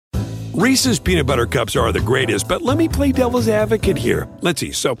Reese's peanut butter cups are the greatest, but let me play devil's advocate here. Let's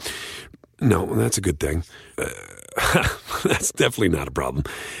see. So, no, that's a good thing. That's definitely not a problem.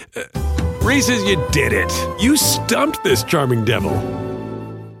 Reese's, you did it. You stumped this charming devil.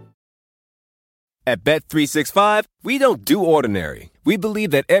 At Bet365, we don't do ordinary. We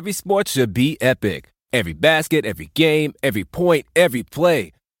believe that every sport should be epic. Every basket, every game, every point, every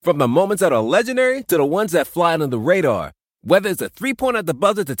play. From the moments that are legendary to the ones that fly under the radar. Whether it's a three-pointer at the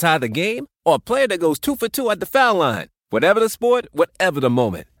buzzer to tie the game or a player that goes 2 for 2 at the foul line. Whatever the sport, whatever the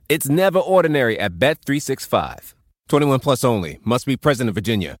moment. It's never ordinary at Bet365. 21 plus only. Must be present in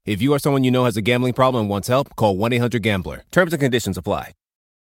Virginia. If you or someone you know has a gambling problem and wants help, call 1-800-GAMBLER. Terms and conditions apply.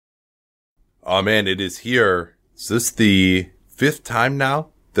 Oh, man, it is here. Is this the 5th time now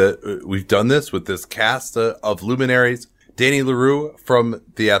that we've done this with this cast of luminaries? Danny Leroux from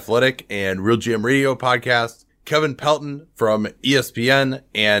The Athletic and Real GM Radio podcast, Kevin Pelton from ESPN,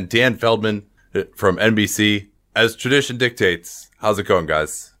 and Dan Feldman from NBC. As tradition dictates, how's it going,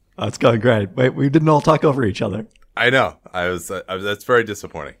 guys? It's going great. Wait, we didn't all talk over each other. I know. That's very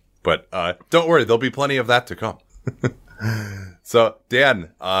disappointing. But don't worry, there'll be plenty of that to come. So, Dan,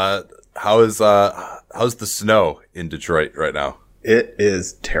 how's the snow in Detroit right now? It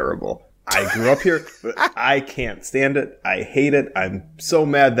is terrible. I grew up here, but I can't stand it. I hate it. I'm so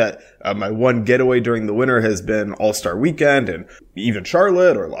mad that my one getaway during the winter has been All-Star Weekend and even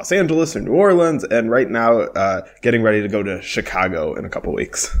Charlotte or Los Angeles or New Orleans. And right now, getting ready to go to Chicago in a couple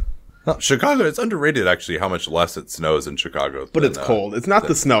weeks. Well, Chicago, it's underrated actually how much less it snows in Chicago. But it's cold. It's not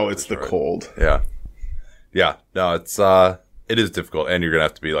the snow, it's the cold. Yeah. Yeah. No, it is difficult, and you're gonna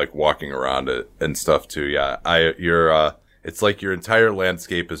have to be like walking around it and stuff too. Yeah. It's like your entire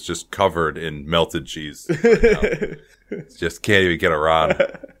landscape is just covered in melted cheese. Just can't even get around.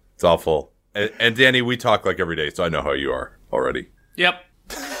 It's awful. And Danny, we talk like every day, so I know how you are already. Yep.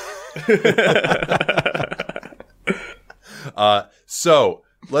 So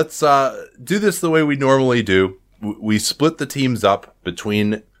let's do this the way we normally do. We split the teams up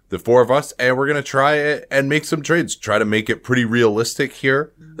between the four of us, and we're going to try and make some trades. Try to make it pretty realistic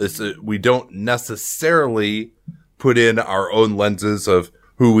here. We don't necessarily put in our own lenses of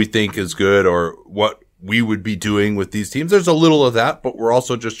who we think is good or what we would be doing with these teams. There's a little of that, but we're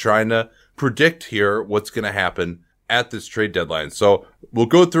also just trying to predict here what's going to happen at this trade deadline. So we'll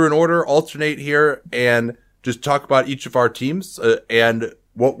go through an order, alternate here, and just talk about each of our teams and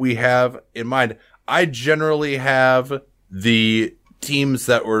what we have in mind. I generally have the teams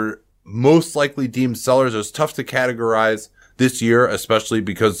that were most likely deemed sellers. It's tough to categorize this year, especially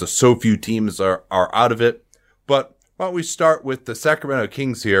because so few teams are out of it. But why don't we start with the Sacramento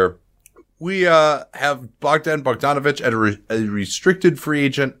Kings here? We have Bogdan Bogdanovic at a restricted free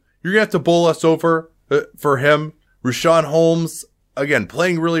agent. You're going to have to bowl us over for him. Richaun Holmes, again,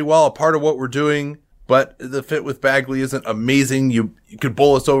 playing really well, a part of what we're doing, but the fit with Bagley isn't amazing. You could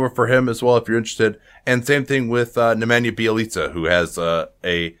bowl us over for him as well if you're interested. And same thing with Nemanja Bjelica, who has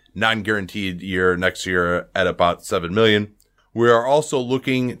a non-guaranteed year next year at about $7 million. We are also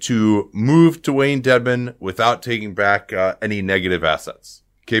looking to move Dwayne Dedmon without taking back any negative assets.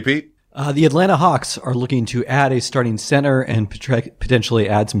 KP? The Atlanta Hawks are looking to add a starting center and potentially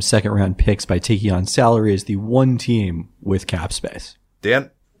add some second-round picks by taking on salary as the one team with cap space.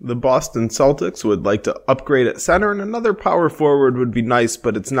 Dan? The Boston Celtics would like to upgrade at center, and another power forward would be nice,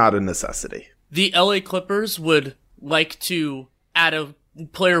 but it's not a necessity. The LA Clippers would like to add a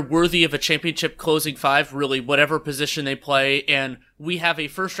player worthy of a championship closing five, really whatever position they play, and we have a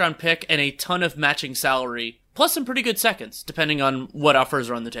first-round pick and a ton of matching salary, plus some pretty good seconds, depending on what offers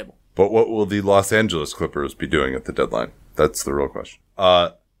are on the table. But what will the Los Angeles Clippers be doing at the deadline? That's the real question.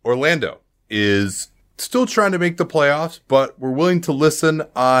 Orlando is still trying to make the playoffs, but we're willing to listen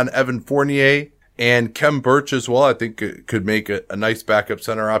on Evan Fournier and Khem Birch as well. I think it could make a nice backup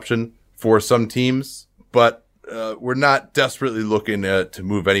center option for some teams, but we're not desperately looking to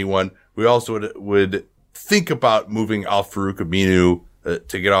move anyone. We also would think about moving Al-Farouq Aminu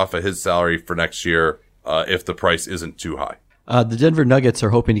to get off of his salary for next year if the price isn't too high. The Denver Nuggets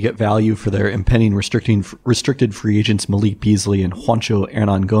are hoping to get value for their impending restricted free agents Malik Beasley and Juancho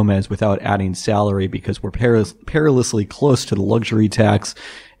Hernan Gomez without adding salary because we're perilously close to the luxury tax.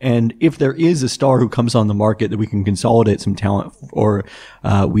 And if there is a star who comes on the market that we can consolidate some talent, or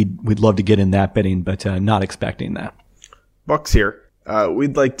we'd love to get in that bidding, but not expecting that. Bucks here.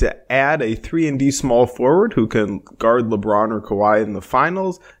 We'd like to add a 3-and-D small forward who can guard LeBron or Kawhi in the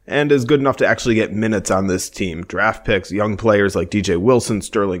finals and is good enough to actually get minutes on this team. Draft picks, young players like DJ Wilson,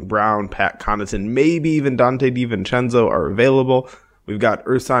 Sterling Brown, Pat Connaughton, maybe even Dante DiVincenzo are available. We've got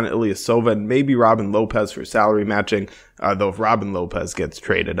Ersan Ilyasova and maybe Robin Lopez for salary matching, though if Robin Lopez gets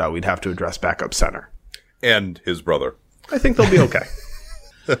traded, we'd have to address backup center. And his brother. I think they'll be okay.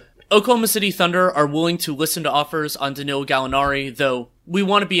 Oklahoma City Thunder are willing to listen to offers on Danilo Gallinari, though we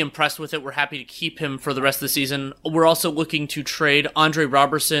want to be impressed with it. We're happy to keep him for the rest of the season. We're also looking to trade Andre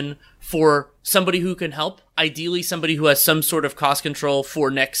Robertson for somebody who can help, ideally somebody who has some sort of cost control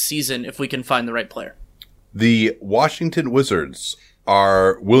for next season if we can find the right player. The Washington Wizards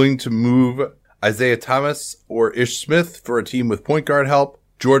are willing to move Isaiah Thomas or Ish Smith for a team with point guard help,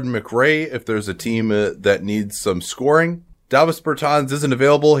 Jordan McRae if there's a team that needs some scoring. Davis Bertans isn't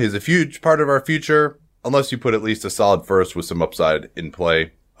available. He's a huge part of our future, unless you put at least a solid first with some upside in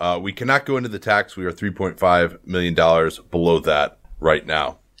play. We cannot go into the tax. We are $3.5 million below that right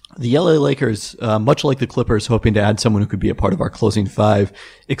now. The LA Lakers, much like the Clippers, hoping to add someone who could be a part of our closing five,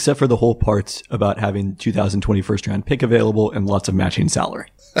 except for the whole parts about having 2020 first-round pick available and lots of matching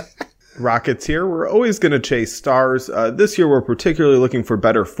salary. Rockets here. We're always going to chase stars. This year, we're particularly looking for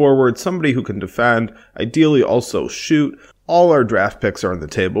better forwards, somebody who can defend, ideally also shoot. All our draft picks are on the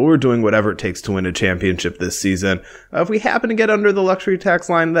table. We're doing whatever it takes to win a championship this season. If we happen to get under the luxury tax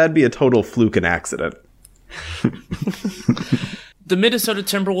line, that'd be a total fluke and accident. The Minnesota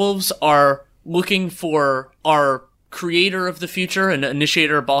Timberwolves are looking for our creator of the future, an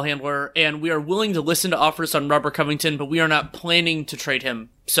initiator, ball handler, and we are willing to listen to offers on Robert Covington, but we are not planning to trade him.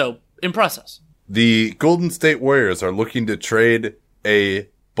 So, impress us. The Golden State Warriors are looking to trade a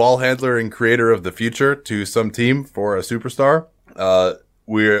ball handler and creator of the future to some team for a superstar.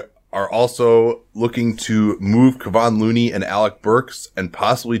 We are also looking to move Kevon Looney and Alec Burks and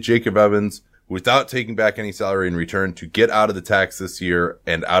possibly Jacob Evans without taking back any salary in return to get out of the tax this year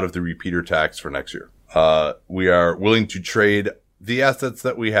and out of the repeater tax for next year. We are willing to trade the assets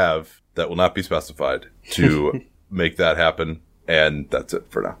that we have that will not be specified to make that happen. And that's it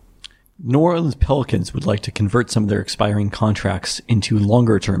for now. New Orleans Pelicans would like to convert some of their expiring contracts into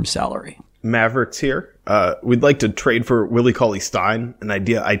longer-term salary. Mavericks here. We'd like to trade for Willie Cauley-Stein, an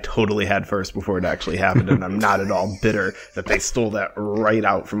idea I totally had first before it actually happened, and I'm not at all bitter that they stole that right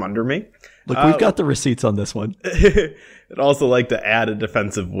out from under me. Look, we've got the receipts on this one. I'd also like to add a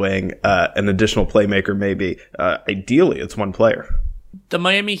defensive wing, an additional playmaker maybe. Ideally, it's one player. The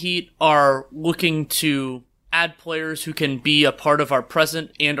Miami Heat are looking to add players who can be a part of our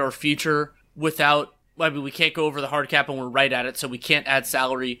present and our future without, we can't go over the hard cap and we're right at it, so we can't add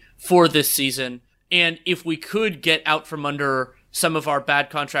salary for this season. And if we could get out from under some of our bad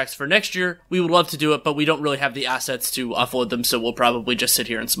contracts for next year, we would love to do it, but we don't really have the assets to offload them, so we'll probably just sit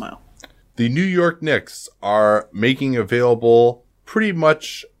here and smile. The New York Knicks are making available pretty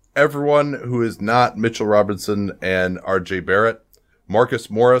much everyone who is not Mitchell Robinson and RJ Barrett. Marcus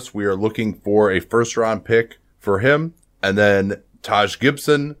Morris, we are looking for a first-round pick for him. And then Taj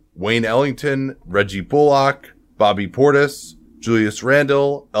Gibson, Wayne Ellington, Reggie Bullock, Bobby Portis, Julius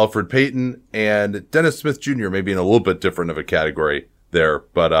Randle, Elfrid Payton, and Dennis Smith Jr. maybe in a little bit different of a category there.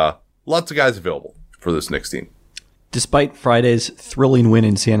 But lots of guys available for this Knicks team. Despite Friday's thrilling win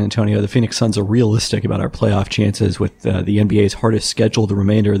in San Antonio, the Phoenix Suns are realistic about our playoff chances with the NBA's hardest schedule the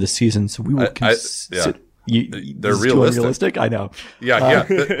remainder of the season. So we will consider... They're realistic. I know. Yeah.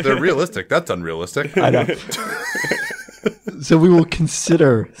 They're realistic. That's unrealistic. I know. So we will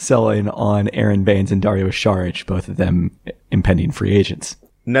consider selling on Aaron Baines and Dario Saric, both of them impending free agents.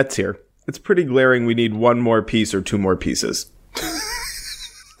 Nets here. It's pretty glaring we need one more piece or two more pieces.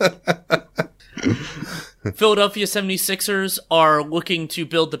 Philadelphia 76ers are looking to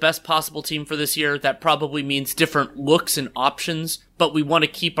build the best possible team for this year. That probably means different looks and options, but we want to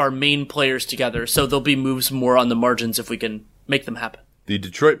keep our main players together, so there'll be moves more on the margins if we can make them happen. The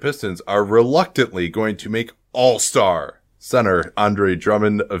Detroit Pistons are reluctantly going to make all-star center Andre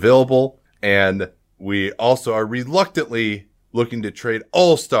Drummond available, and we also are reluctantly looking to trade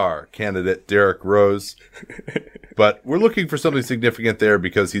all-star candidate Derrick Rose. But we're looking for something significant there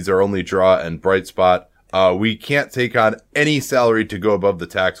because he's our only draw and bright spot. We can't take on any salary to go above the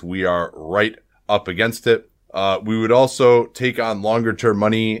tax. We are right up against it. We would also take on longer term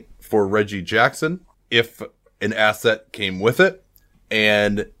money for Reggie Jackson if an asset came with it.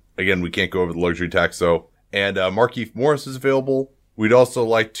 And again, we can't go over the luxury tax. And Markieff Morris is available. We'd also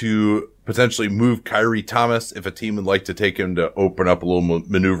like to potentially move Kyrie Thomas if a team would like to take him to open up a little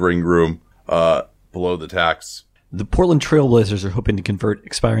maneuvering room below the tax. The Portland Trailblazers are hoping to convert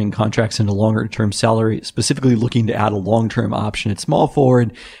expiring contracts into longer-term salary, specifically looking to add a long-term option at small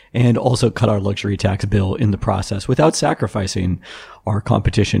forward and also cut our luxury tax bill in the process without sacrificing our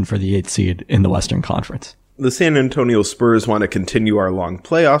competition for the 8th seed in the Western Conference. The San Antonio Spurs want to continue our long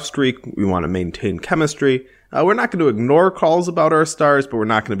playoff streak. We want to maintain chemistry. We're not going to ignore calls about our stars, but we're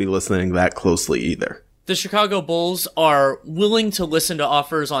not going to be listening that closely either. The Chicago Bulls are willing to listen to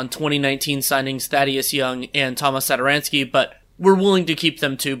offers on 2019 signings Thaddeus Young and Thomas Satoransky, but we're willing to keep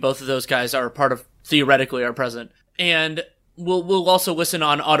them too. Both of those guys are part of, theoretically, our present. And we'll also listen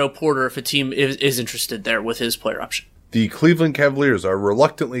on Otto Porter if a team is interested there with his player option. The Cleveland Cavaliers are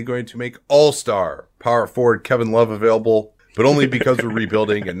reluctantly going to make all-star power forward Kevin Love available, but only because we're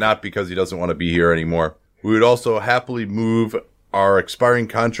rebuilding and not because he doesn't want to be here anymore. We would also happily move our expiring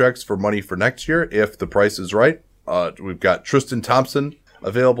contracts for money for next year if the price is right. We've got Tristan Thompson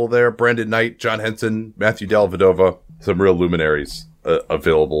available there, Brandon Knight, John Henson, Matthew Dellavedova, some real luminaries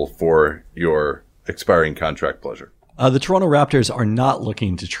available for your expiring contract pleasure. The Toronto Raptors are not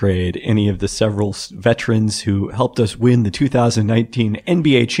looking to trade any of the several veterans who helped us win the 2019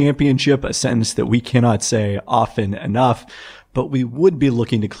 NBA championship, a sentence that we cannot say often enough. But we would be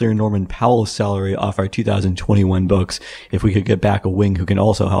looking to clear Norman Powell's salary off our 2021 books if we could get back a wing who can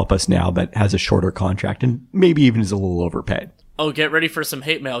also help us now, but has a shorter contract and maybe even is a little overpaid. Oh, get ready for some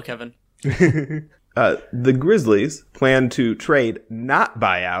hate mail, Kevin. The Grizzlies plan to trade, not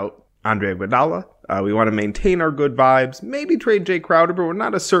buy out, Andre Iguodala. We want to maintain our good vibes, maybe trade Jay Crowder, but we're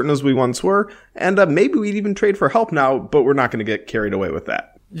not as certain as we once were. And maybe we'd even trade for help now, but we're not going to get carried away with that.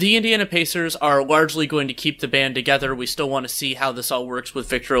 The Indiana Pacers are largely going to keep the band together. We still want to see how this all works with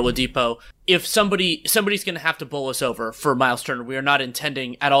Victor Oladipo. If somebody's going to have to bowl us over for Miles Turner, we are not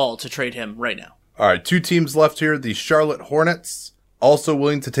intending at all to trade him right now. All right, 2 teams left here. The Charlotte Hornets, also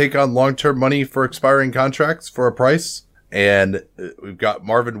willing to take on long-term money for expiring contracts for a price. And we've got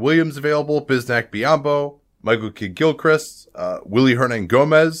Marvin Williams available, Bismack Biyombo, Michael Kidd-Gilchrist, Willie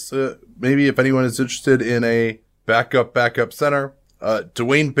Hernangomez, maybe if anyone is interested in a backup center.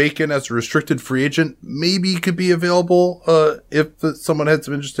 Dwayne Bacon as a restricted free agent maybe could be available if someone had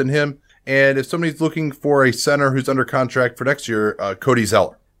some interest in him. And if somebody's looking for a center who's under contract for next year, Cody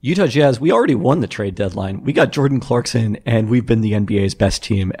Zeller. Utah Jazz, we already won the trade deadline. We got Jordan Clarkson, and we've been the NBA's best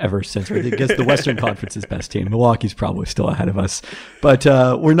team ever since. Or I guess the Western Conference's best team. Milwaukee's probably still ahead of us. But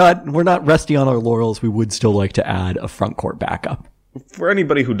we're not resting on our laurels. We would still like to add a front court backup. For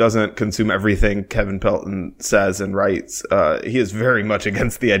anybody who doesn't consume everything Kevin Pelton says and writes, he is very much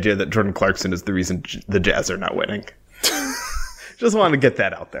against the idea that Jordan Clarkson is the reason the Jazz are not winning. Just want to get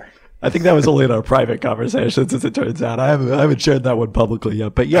that out there. I think that was only in our private conversations, as it turns out. I haven't shared that one publicly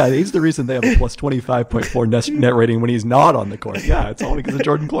yet. But yeah, he's the reason they have a plus 25.4 net rating when he's not on the court. Yeah, it's all because of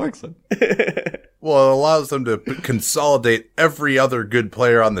Jordan Clarkson. Well, it allows them to consolidate every other good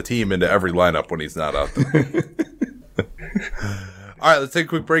player on the team into every lineup when he's not out there. All right, let's take a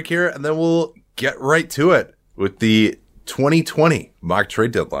quick break here, and then we'll get right to it with the 2020 mock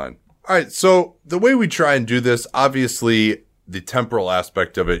trade deadline. All right, so the way we try and do this, obviously, the temporal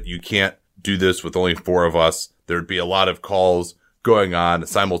aspect of it, you can't do this with only 4 of us. There'd be a lot of calls going on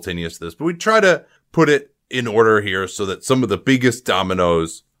simultaneous to this, but we try to put it in order here so that some of the biggest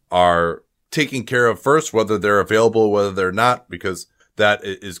dominoes are taken care of first, whether they're available, whether they're not, because that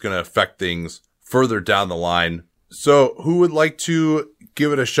is going to affect things further down the line. So who would like to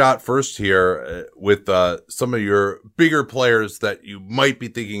give it a shot first here with some of your bigger players that you might be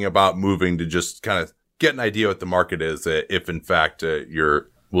thinking about moving to just kind of get an idea what the market is if, in fact, you're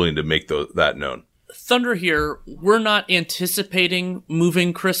willing to make that known? Thunder here, we're not anticipating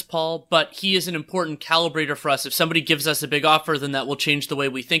moving Chris Paul, but he is an important calibrator for us. If somebody gives us a big offer, then that will change the way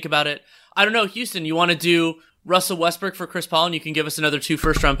we think about it. I don't know, Houston, you want to do Russell Westbrook for Chris Paul and you can give us another 2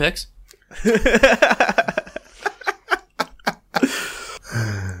 first-round picks?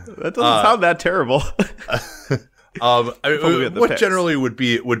 That doesn't sound that terrible. What generally would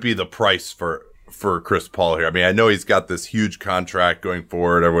be the price for Chris Paul here? I mean, I know he's got this huge contract going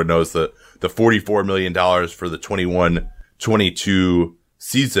forward. Everyone knows the $44 million for the 21-22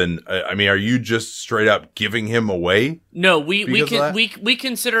 season. I mean, are you just straight up giving him away? No, we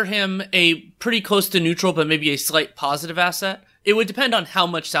consider him a pretty close to neutral, but maybe a slight positive asset. It would depend on how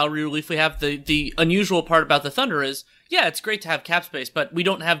much salary relief we have. The unusual part about the Thunder is, yeah, it's great to have cap space, but we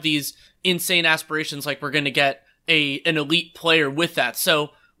don't have these insane aspirations like we're going to get an elite player with that.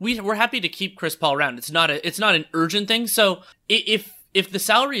 So we're happy to keep Chris Paul around. It's not an urgent thing. So if the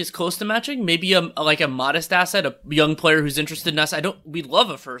salary is close to matching, maybe a modest asset, a young player who's interested in us. We'd love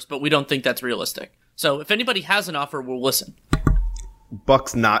a first, but we don't think that's realistic. So if anybody has an offer, we'll listen.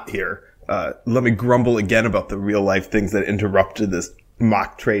 Buck's not here. Let me grumble again about the real life things that interrupted this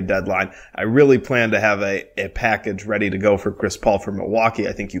mock trade deadline. I really plan to have a package ready to go for Chris Paul for Milwaukee.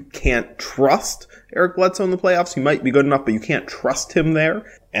 I think you can't trust Eric Bledsoe in the playoffs. He might be good enough, but you can't trust him there.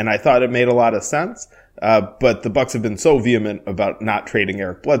 And I thought it made a lot of sense. But the Bucks have been so vehement about not trading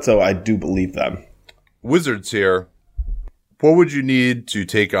Eric Bledsoe, I do believe them. Wizards here, what would you need to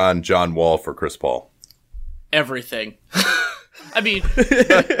take on John Wall for Chris Paul? Everything. I mean,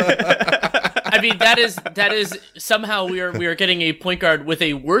 that is somehow we are getting a point guard with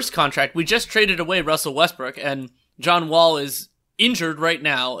a worse contract. We just traded away Russell Westbrook, and John Wall is injured right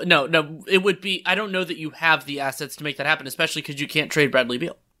now. No, it would be. I don't know that you have the assets to make that happen, especially because you can't trade Bradley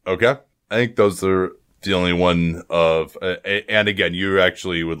Beal. Okay, I think those are the only one of. And again, you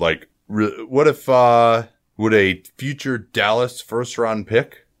actually would like. What if would a future Dallas first round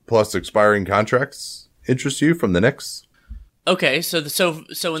pick plus expiring contracts interest you from the Knicks? Okay, so in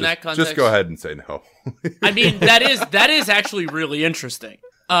that context, just go ahead and say no. I mean, that is actually really interesting.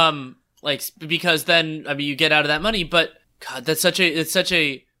 Because then you get out of that money, but God, it's such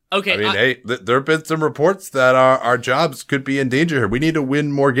a okay. I mean, hey, there have been some reports that our jobs could be in danger here. We need to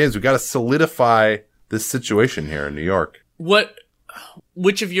win more games. We got to solidify this situation here in New York.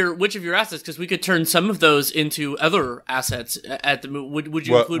 Which of your assets? Because we could turn some of those into other assets at the. Would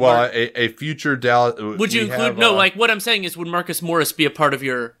you include? Well, a future Dallas. Would you include? What I'm saying is, would Marcus Morris be a part of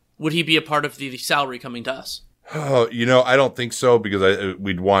your? Would he be a part of the salary coming to us? Oh, I don't think so because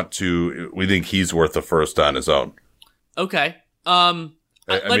we'd want to. We think he's worth a first on his own. Okay. Let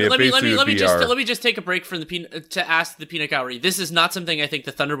me just take a break from to ask the peanut gallery. This is not something I think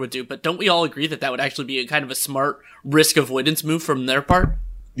the Thunder would do, but don't we all agree that would actually be a kind of a smart risk avoidance move from their part?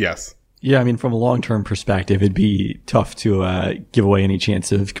 Yes. Yeah, I mean, from a long-term perspective, it'd be tough to give away any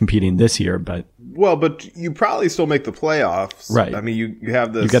chance of competing this year, but you probably still make the playoffs, right? I mean, you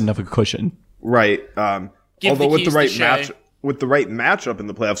have this. You got enough of a cushion, right? Although with the right matchup in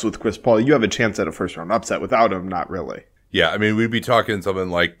the playoffs with Chris Paul, you have a chance at a first-round upset. Without him, not really. Yeah, I mean, we'd be talking something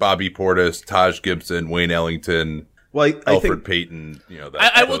like Bobby Portis, Taj Gibson, Wayne Ellington, Alfred Payton.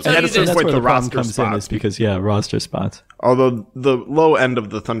 I will tell you this. That's where the problem roster comes in is because roster spots. Although the low end of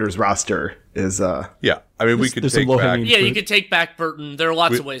the Thunder's roster is yeah, I mean, we could take back. Yeah, you could take back Burton. There are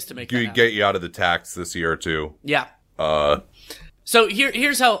lots of ways to make that happen. Get you out of the tax this year too. Yeah. So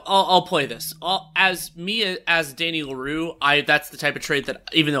here's how I'll play this. As Danny LaRue, that's the type of trade that,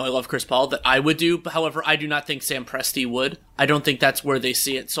 even though I love Chris Paul, that I would do. However, I do not think Sam Presti would. I don't think that's where they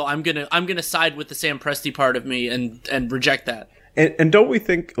see it. So I'm gonna side with the Sam Presti part of me and reject that. And don't we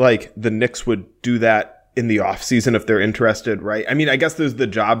think like the Knicks would do that in the offseason if they're interested, right? I mean, I guess there's the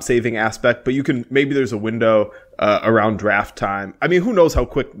job saving aspect, but maybe there's a window around draft time. I mean, who knows how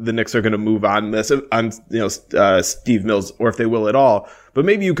quick the Knicks are going to move on this, Steve Mills, or if they will at all. But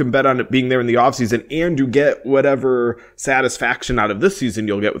maybe you can bet on it being there in the offseason and you get whatever satisfaction out of this season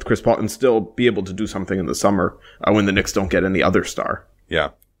you'll get with Chris Paul and still be able to do something in the summer when the Knicks don't get any other star. Yeah.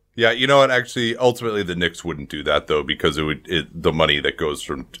 Yeah, you know what? Actually, ultimately, the Knicks wouldn't do that though, because the money that goes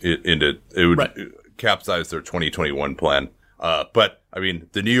into it would right. capsize their 2021 plan. But I mean,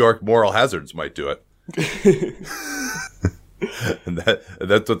 the New York moral hazards might do it, and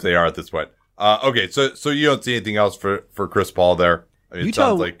that's what they are at this point. Okay, so you don't see anything else for Chris Paul there? I mean, it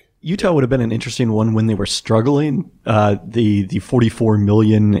sounds like Utah would have been an interesting one when they were struggling. The $44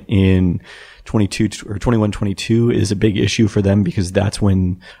 million in 21-22 is a big issue for them because that's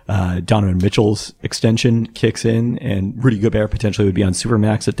when Donovan Mitchell's extension kicks in, and Rudy Gobert potentially would be on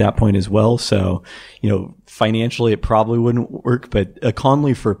Supermax at that point as well. So, financially it probably wouldn't work, but a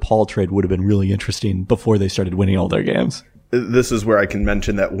Conley for Paul trade would have been really interesting before they started winning all their games. This is where I can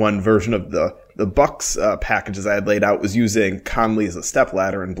mention that one version of the Bucks packages I had laid out was using Conley as a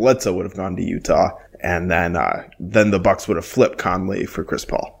stepladder, and Bledsoe would have gone to Utah, and then the Bucks would have flipped Conley for Chris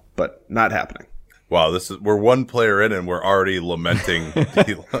Paul, but not happening. Wow, we're one player in and we're already lamenting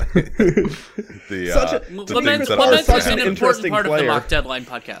the lament is an important part of the mock deadline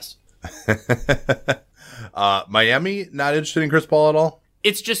podcast. Miami not interested in Chris Paul at all?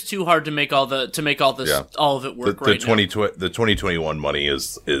 It's just too hard to make all of it work now. The 2021 money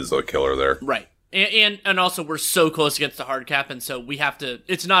is a killer there. Right. And also we're so close against the hard cap, and so we have to,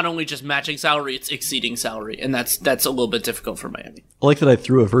 it's not only just matching salary, it's exceeding salary, and that's a little bit difficult for Miami. I like that I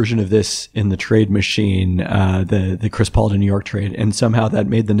threw a version of this in the trade machine, the Chris Paul to New York trade, and somehow that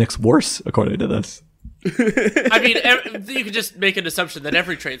made the Knicks worse, according to this. I mean, you could just make an assumption that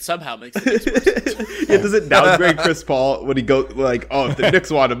every trade somehow makes the Knicks worse. Yeah, does it downgrade Chris Paul when he goes like, if the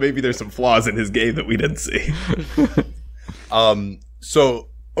Knicks want him, maybe there's some flaws in his game that we didn't see. So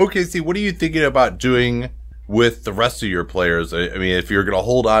OKC, what are you thinking about doing with the rest of your players? I mean, if you're going to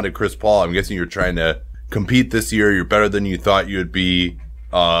hold on to Chris Paul, I'm guessing you're trying to compete this year. You're better than you thought you would be.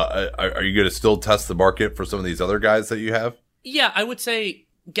 Are you going to still test the market for some of these other guys that you have? Yeah, I would say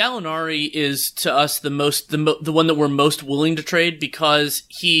Gallinari is to us the one that we're most willing to trade because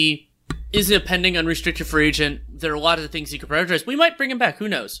he is a pending unrestricted free agent. There are a lot of the things he could prioritize. We might bring him back. Who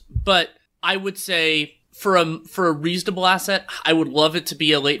knows? But I would say for a reasonable asset, I would love it to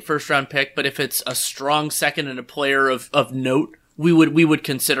be a late first round pick, but if it's a strong second and a player of note, we would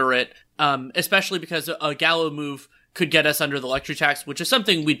consider it. Especially because a Gallo move could get us under the luxury tax, which is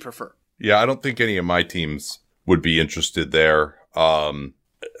something we'd prefer. Yeah, I don't think any of my teams would be interested there. Let me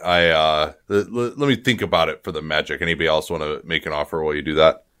think about it for the Magic. Anybody else want to make an offer while you do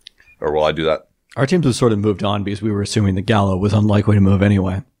that? Or will I do that? Our teams have sort of moved on because we were assuming that Gallo was unlikely to move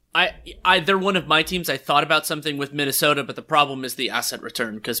anyway. They're one of my teams. I thought about something with Minnesota, but the problem is the asset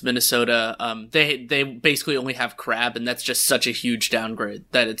return because Minnesota, they basically only have Crab, and that's just such a huge downgrade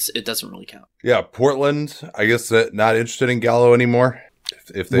that it doesn't really count. Yeah, Portland, I guess not interested in Gallo anymore,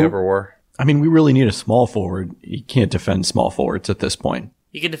 if they ever were. I mean, we really need a small forward. You can't defend small forwards at this point.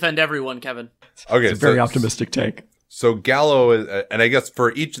 You can defend everyone, Kevin. Okay, it's a very optimistic take. So Gallo, and I guess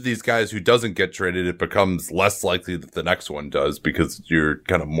for each of these guys who doesn't get traded, it becomes less likely that the next one does because you're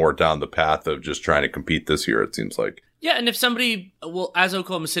kind of more down the path of just trying to compete this year, it seems like. Yeah, and if somebody, as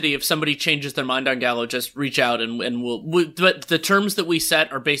Oklahoma City, if somebody changes their mind on Gallo, just reach out and but the terms that we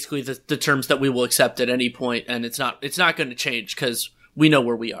set are basically the terms that we will accept at any point, and it's not going to change because we know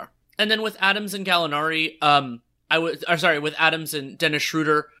where we are. And then with Adams and Gallinari, with Adams and Dennis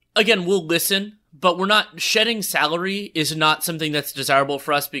Schroeder, again, we'll listen. But we're not shedding salary is not something that's desirable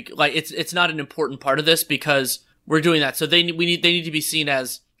for us. It's not an important part of this because we're doing that. So they need to be seen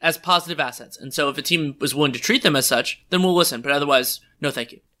as positive assets. And so if a team is willing to treat them as such, then we'll listen. But otherwise, no,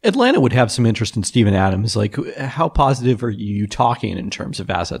 thank you. Atlanta would have some interest in Steven Adams. Like, how positive are you talking in terms of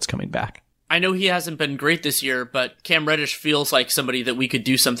assets coming back? I know he hasn't been great this year, but Cam Reddish feels like somebody that we could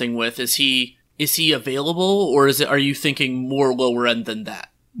do something with. Is he available, or are you thinking more lower end than that?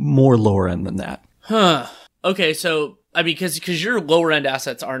 More lower end than that. Huh. Okay, so, I mean, because your lower end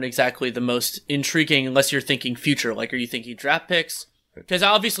assets aren't exactly the most intriguing unless you're thinking future. Like, are you thinking draft picks? Because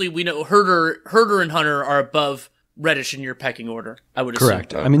obviously we know Herder and Hunter are above Reddish in your pecking order, I would assume.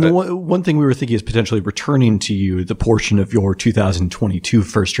 Correct. I mean, the one thing we were thinking is potentially returning to you the portion of your 2022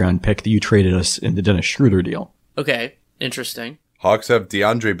 first round pick that you traded us in the Dennis Schroeder deal. Okay, interesting. Hawks have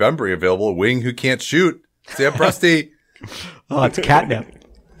DeAndre Bembry available, a wing who can't shoot. Sam Presti. Oh, it's catnip.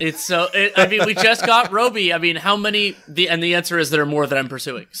 I mean, we just got Roby. I mean, how many? And the answer is there are more that I'm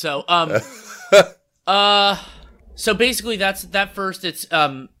pursuing. So, so basically that's that first. It's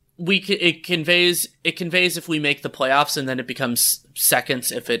it conveys if we make the playoffs, and then it becomes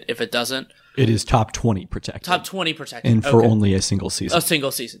seconds if it doesn't. It is top 20 protected. Top 20 protected, and for only a single season. A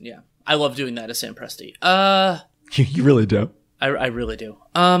single season, yeah. I love doing that as Sam Presti. You really do. I really do.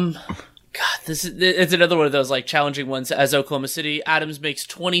 God, it's another one of those like challenging ones as Oklahoma City. Adams makes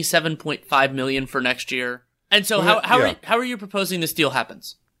 $27.5 million for next year. And so how are you proposing this deal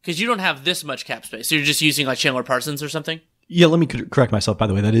happens? Because you don't have this much cap space. So you're just using like Chandler Parsons or something? Yeah, let me correct myself, by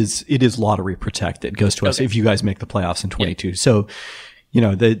the way. It is lottery protected. It goes to us if you guys make the playoffs in 22. Yeah. So,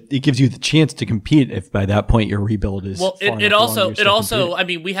 it gives you the chance to compete if by that point your rebuild is it also I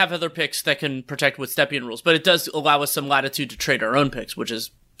mean, we have other picks that can protect with step-in rules, but it does allow us some latitude to trade our own picks, which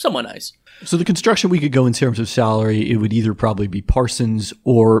is somewhat nice. So the construction we could go in terms of salary, it would either probably be Parsons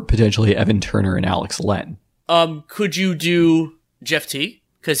or potentially Evan Turner and Alex Len. Could you do Jeff T?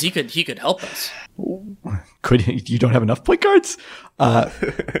 Because he could help us. You don't have enough point guards?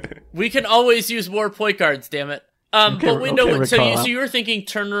 We can always use more point guards, damn it. So you were thinking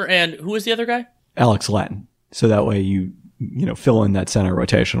Turner and who was the other guy? Alex Len. So that way you fill in that center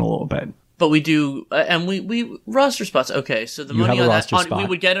rotation a little bit. But we do, and we roster spots. Okay, so the money on that, we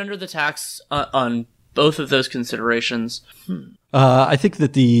would get under the tax on both of those considerations. I think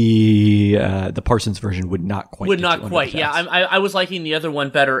that the Parsons version would not quite. Yeah, I was liking the other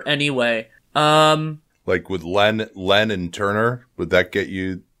one better anyway. Like with Len and Turner, would that get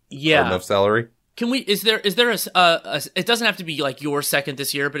you enough salary? Can we? Is there a? It doesn't have to be like your second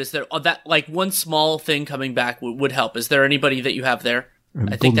this year, but is there that like one small thing coming back would help? Is there anybody that you have there?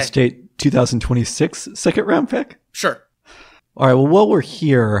 I think Golden State 2026 second round pick? Sure. All right, well, while we're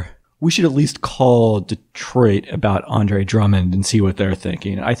here, we should at least call Detroit about Andre Drummond and see what they're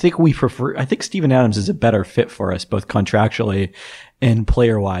thinking. I think Steven Adams is a better fit for us, both contractually and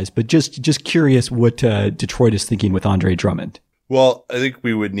player-wise, but just curious what Detroit is thinking with Andre Drummond. Well, I think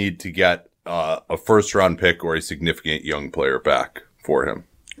we would need to get a first-round pick or a significant young player back for him.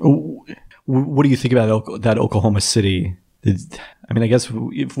 What do you think about that Oklahoma City? I mean, I guess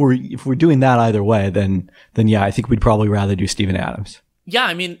if we're doing that either way, then yeah, I think we'd probably rather do Steven Adams. Yeah,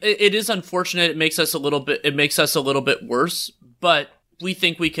 I mean, it is unfortunate. It makes us a little bit worse, but we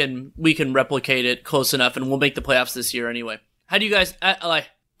think we can replicate it close enough, and we'll make the playoffs this year anyway. How do you guys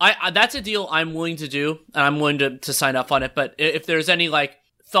that's a deal I'm willing to do, and I'm willing to sign up on it. But if there's any like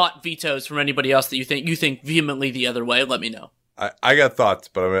thought vetoes from anybody else that you think vehemently the other way, let me know. I got thoughts,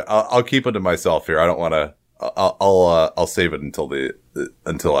 but I'll keep it to myself here. I don't want to. I'll save it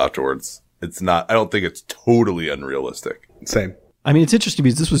until afterwards. It's not. I don't think it's totally unrealistic. Same. I mean, it's interesting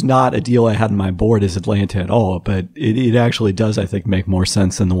because this was not a deal I had on my board as Atlanta at all, but it actually does, I think, make more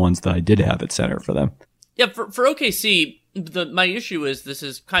sense than the ones that I did have at center for them. Yeah, for OKC, my issue is this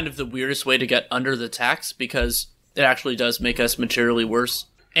is kind of the weirdest way to get under the tax because it actually does make us materially worse.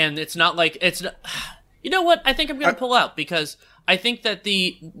 And it's not like it's not, you know what? I think I'm going to pull out because I think that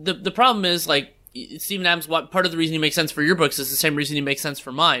the problem is like Steven Adams, part of the reason he makes sense for your books is the same reason he makes sense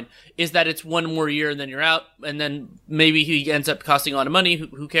for mine, is that it's one more year and then you're out, and then maybe he ends up costing a lot of money.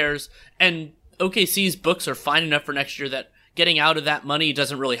 Who cares? And OKC's books are fine enough for next year that getting out of that money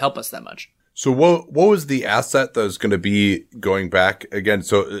doesn't really help us that much. So what was the asset that was going to be going back again?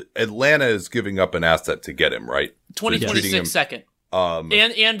 So Atlanta is giving up an asset to get him, right? 2026 second. And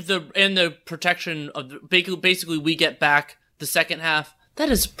the protection of basically we get back the second half. That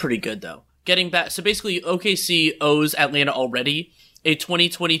is pretty good though. Getting back, so basically OKC owes Atlanta already a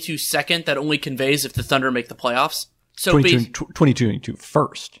 2022 second that only conveys if the Thunder make the playoffs. So 2022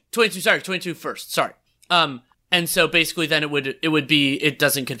 first. 22 first. Sorry. And so basically then it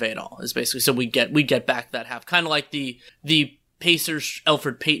doesn't convey at all. Is basically so we get back that half, kind of like the Pacers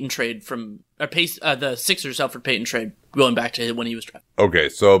Elfrid Payton trade the Sixers Elfrid Payton trade going back to when he was drafted. Okay,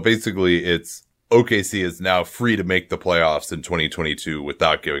 so basically it's OKC is now free to make the playoffs in 2022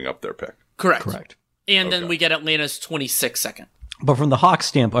 without giving up their pick. Correct. And then we get Atlanta's 26 second. But from the Hawks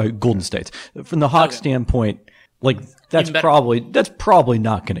standpoint, Golden State's, from the Hawks standpoint, like that's probably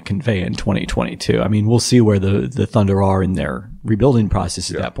not going to convey in 2022. I mean, we'll see where the Thunder are in their rebuilding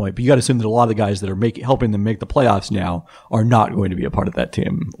process at that point. But you got to assume that a lot of the guys that are helping them make the playoffs now are not going to be a part of that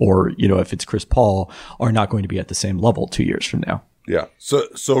team, or if it's Chris Paul, are not going to be at the same level 2 years from now. Yeah.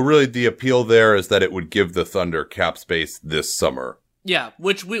 So really, the appeal there is that it would give the Thunder cap space this summer. Yeah,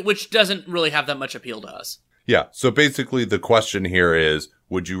 which doesn't really have that much appeal to us. Yeah. So basically, the question here is: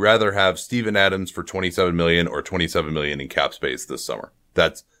 would you rather have Steven Adams for $27 million or $27 million in cap space this summer?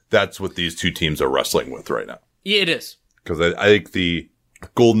 That's what these two teams are wrestling with right now. Yeah, it is. Because I think the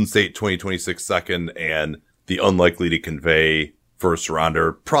Golden State 2026 second and the unlikely to convey first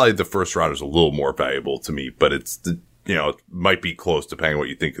rounder, probably the first rounder is a little more valuable to me, but it's it might be close depending on what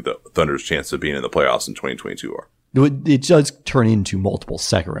you think of the Thunder's chance of being in the playoffs in 2022 are. It does turn into multiple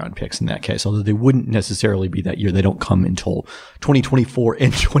second-round picks in that case, although they wouldn't necessarily be that year. They don't come until 2024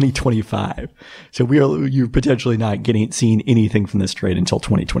 and 2025. So you're potentially not seeing anything from this trade until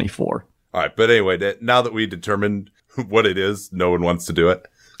 2024. All right, but anyway, now that we determined what it is, no one wants to do it.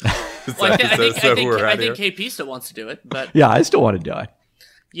 I think KP still wants to do it, but yeah, I still want to do it.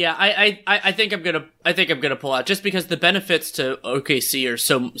 Yeah, I think I'm gonna pull out just because the benefits to OKC are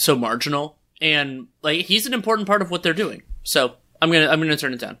so marginal. And like he's an important part of what they're doing, so I'm gonna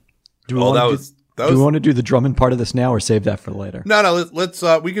turn it down. Do we want to do the Drummond part of this now, or save that for later? No. Let's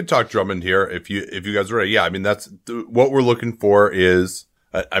we could talk Drummond here if you guys are ready. Yeah, I mean that's what we're looking for. Is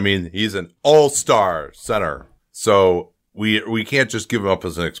he's an all-star center, so we can't just give him up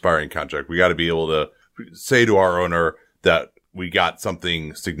as an expiring contract. We got to be able to say to our owner that we got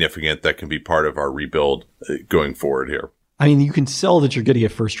something significant that can be part of our rebuild going forward here. I mean, you can sell that you're getting a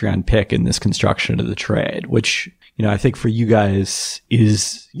first-round pick in this construction of the trade, which, I think for you guys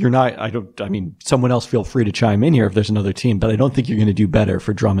someone else feel free to chime in here if there's another team, but I don't think you're going to do better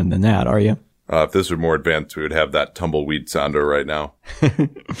for Drummond than that, are you? If this were more advanced, we would have that tumbleweed sounder right now.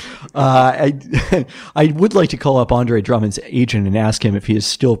 I would like to call up Andre Drummond's agent and ask him if he is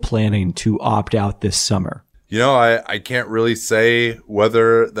still planning to opt out this summer. I can't really say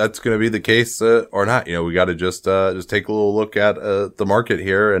whether that's going to be the case or not. We got to just take a little look at the market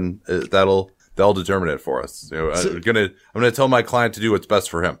here, and that'll determine it for us. I'm going to tell my client to do what's best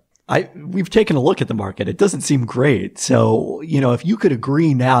for him. We've taken a look at the market. It doesn't seem great. So, if you could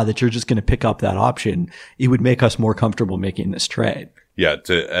agree now that you're just going to pick up that option, it would make us more comfortable making this trade. Yeah,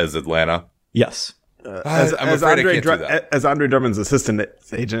 as Atlanta. Yes. As Andre Drummond's assistant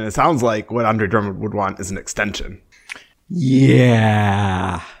agent, it sounds like what Andre Drummond would want is an extension.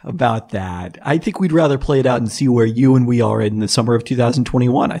 Yeah, about that. I think we'd rather play it out and see where you and we are in the summer of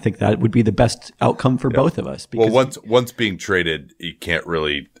 2021. I think that would be the best outcome for both of us. Well, once being traded, you can't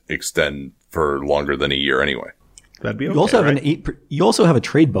really extend for longer than a year anyway. That'd be okay, you also have a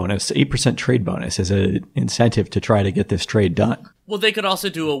trade bonus, 8% trade bonus as an incentive to try to get this trade done. Well, they could also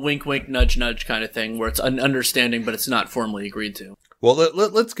do a wink, wink, nudge, nudge kind of thing where it's an understanding, but it's not formally agreed to. Well,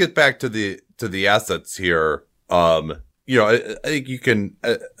 let's get back to the assets here. I think you can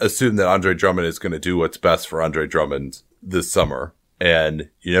assume that Andre Drummond is going to do what's best for Andre Drummond this summer. and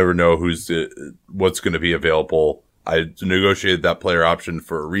you never know what's going to be available. I negotiated that player option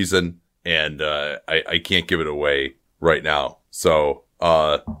for a reason, and I can't give it away right now. So,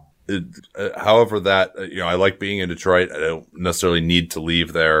 however that, I like being in Detroit. I don't necessarily need to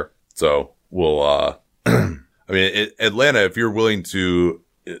leave there. So we'll, Atlanta, if you're willing to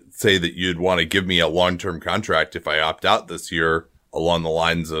say that you'd want to give me a long-term contract if I opt out this year along the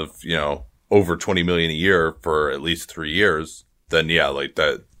lines of, over $20 million a year for at least 3 years, then yeah, like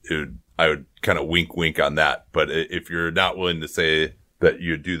that, I would kind of wink on that. But if you're not willing to say that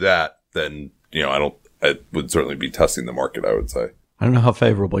you'd do that, then, I would certainly be testing the market, I would say. I don't know how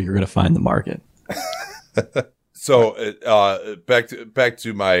favorable you're going to find the market. So, back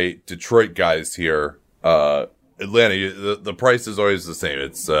to my Detroit guys here. Atlanta, the price is always the same.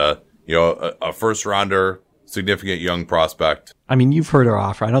 It's, a first rounder, significant young prospect. I mean, you've heard our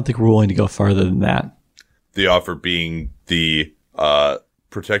offer. I don't think we're willing to go farther than that. The offer being the,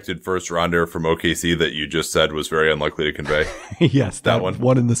 protected first rounder from OKC that you just said was very unlikely to convey. Yes, that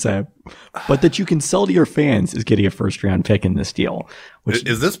one and the same. But that you can sell to your fans is getting a first round pick in this deal.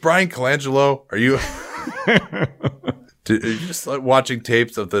 Is this Brian Colangelo? Are you just like watching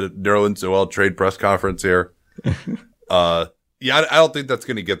tapes of the Nerlens Noel trade press conference here? I don't think that's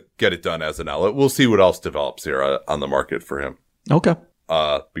going to get it done as an outlet. We'll see what else develops here on the market for him. Okay.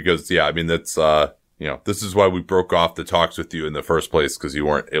 Because that's this is why we broke off the talks with you in the first place, because you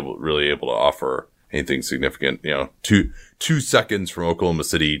weren't really able to offer anything significant. 2 seconds from Oklahoma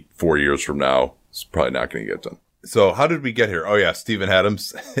City 4 years from now is probably not going to get done. So how did we get here? Oh yeah, Steven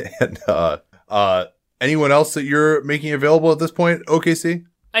Adams. And anyone else that you're making available at this point, OKC?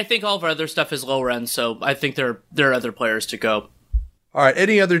 I think all of our other stuff is lower end, so I think there are other players to go. All right,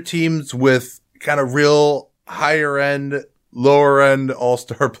 any other teams with kind of real higher end, lower end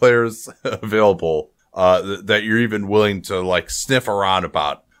all-star players available that you're even willing to like sniff around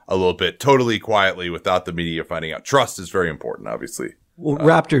about a little bit, totally quietly without the media finding out? Trust is very important, obviously. Well,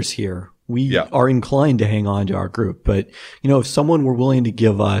 Raptors here. We are inclined to hang on to our group, but if someone were willing to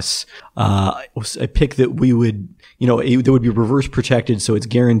give us a pick that we would, that would be reverse protected, so it's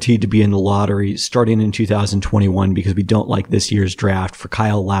guaranteed to be in the lottery starting in 2021 because we don't like this year's draft for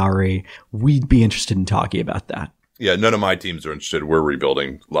Kyle Lowry, we'd be interested in talking about that. Yeah, none of my teams are interested. We're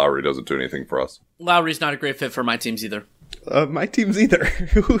rebuilding. Lowry doesn't do anything for us. Lowry's not a great fit for my teams either. My teams either.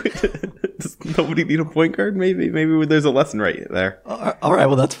 Does nobody need a point guard? Maybe there's a lesson right there. All right,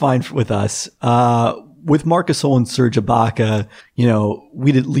 well, that's fine with us. With Marc Gasol and Serge Ibaka,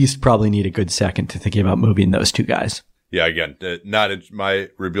 we'd at least probably need a good second to thinking about moving those two guys. Yeah, again, my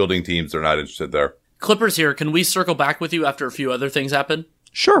rebuilding teams are not interested there. Clippers here. Can we circle back with you after a few other things happen?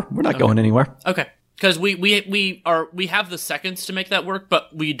 Sure, we're not going anywhere. Okay. Because we have the seconds to make that work,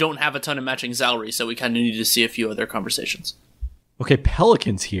 but we don't have a ton of matching salary, so we kind of need to see a few other conversations. Okay,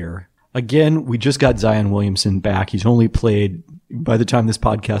 Pelicans here. Again, we just got Zion Williamson back. He's only played, by the time this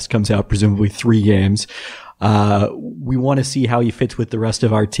podcast comes out, presumably 3 games. We want to see how he fits with the rest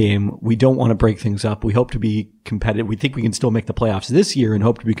of our team. We don't want to break things up. We hope to be competitive. We think we can still make the playoffs this year and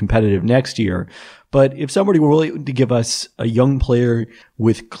hope to be competitive next year. But if somebody were willing to give us a young player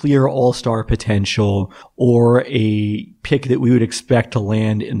with clear all-star potential or a pick that we would expect to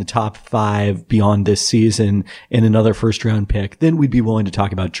land in the top 5 beyond this season and another first-round pick, then we'd be willing to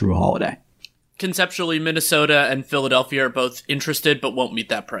talk about Jrue Holiday. Conceptually, Minnesota and Philadelphia are both interested but won't meet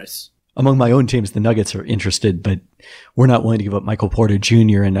that price. Among my own teams, the Nuggets are interested, but we're not willing to give up Michael Porter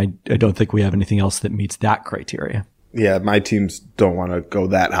Jr., and I don't think we have anything else that meets that criteria. Yeah, my teams don't want to go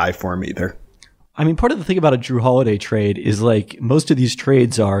that high for him either. I mean, part of the thing about a Jrue Holiday trade is like most of these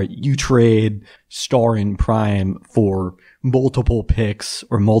trades are you trade star in prime for multiple picks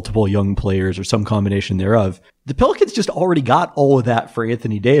or multiple young players or some combination thereof. The Pelicans just already got all of that for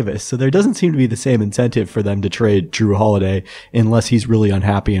Anthony Davis, so there doesn't seem to be the same incentive for them to trade Jrue Holiday unless he's really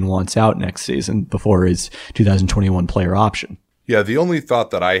unhappy and wants out next season before his 2021 player option. Yeah, the only thought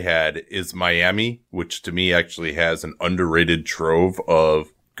that I had is Miami, which to me actually has an underrated trove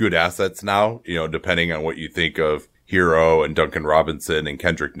of good assets now, depending on what you think of Hero and Duncan Robinson and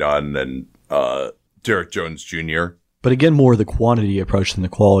Kendrick Nunn and Derek Jones Jr. But again, more the quantity approach than the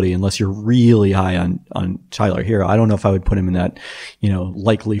quality, unless you're really high on Tyler Hero. I don't know if I would put him in that,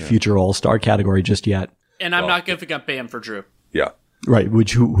 likely future all-star category just yet. And I'm not going to pay him for Jrue. Yeah. Right,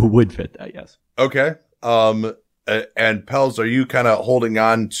 who would fit that, yes. Okay. And Pels, are you kind of holding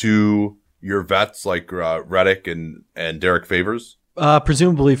on to your vets like Redick and Derek Favors?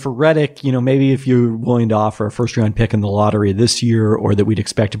 Presumably for Reddick, maybe if you're willing to offer a first round pick in the lottery this year, or that we'd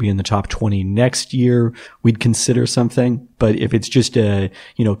expect to be in the top 20 next year, we'd consider something. But if it's just a,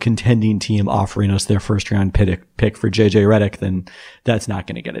 contending team offering us their first round pick for JJ Reddick, then that's not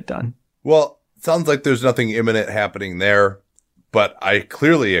going to get it done. Well, sounds like there's nothing imminent happening there, but I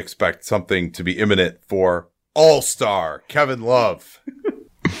clearly expect something to be imminent for All-Star Kevin Love.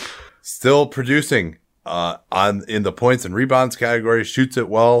 Still producing. In the points and rebounds category, shoots it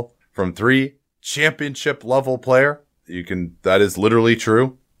well from 3, championship level player. That is literally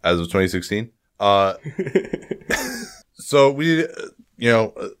true as of 2016. So we,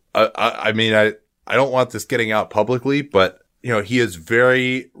 I don't want this getting out publicly, but he is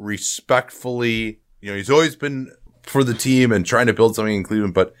very respectfully, he's always been for the team and trying to build something in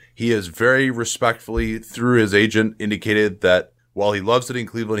Cleveland, but he is very respectfully through his agent indicated that while he loves it in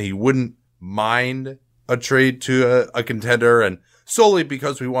Cleveland, he wouldn't mind a trade to a contender, and solely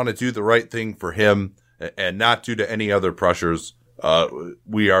because we want to do the right thing for him and not due to any other pressures,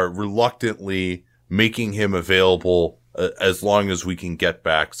 we are reluctantly making him available as long as we can get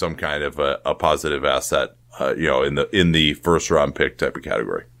back some kind of a positive asset, in the first round pick type of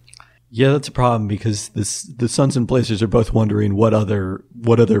category. Yeah, that's a problem because the Suns and Blazers are both wondering what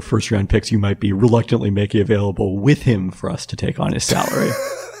other first round picks you might be reluctantly making available with him for us to take on his salary.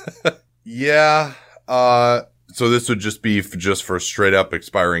 Yeah. So this would just be just for straight up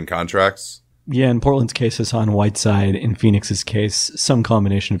expiring contracts? Yeah, in Portland's case, Hassan Whiteside. In Phoenix's case, some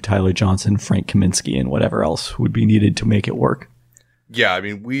combination of Tyler Johnson, Frank Kaminsky, and whatever else would be needed to make it work. Yeah, I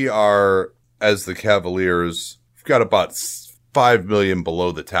mean, we are, as the Cavaliers, we've got about $5 million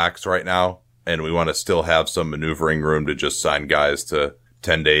below the tax right now, and we want to still have some maneuvering room to just sign guys to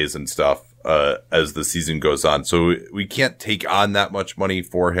 10 days and stuff as the season goes on. So we can't take on that much money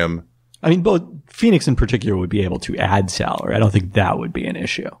for him. I mean, both Phoenix in particular would be able to add salary. I don't think that would be an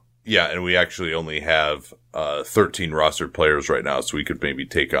issue. Yeah, and we actually only have 13 rostered players right now, so we could maybe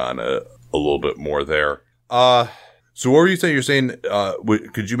take on a little bit more there. So what were you saying? You're saying,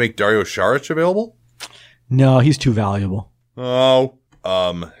 could you make Dario Saric available? No, he's too valuable. Oh,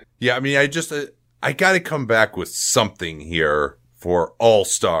 yeah, I mean, I got to come back with something here for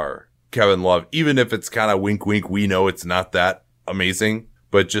All-Star Kevin Love, even if it's kind of wink, wink. We know it's not that amazing.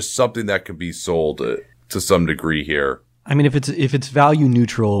 But just something that could be sold to some degree here. I mean, if it's value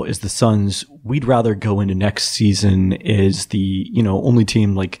neutral as the Suns, we'd rather go into next season as the only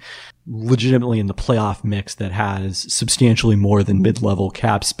team legitimately in the playoff mix that has substantially more than mid-level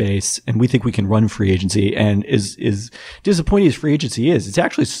cap space, and we think we can run free agency. And as disappointing as free agency is, it's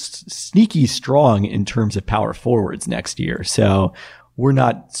actually sneaky strong in terms of power forwards next year. So we're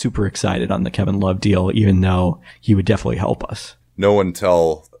not super excited on the Kevin Love deal, even though he would definitely help us. No one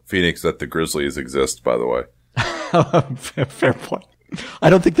tell Phoenix that the Grizzlies exist, by the way. Fair point. I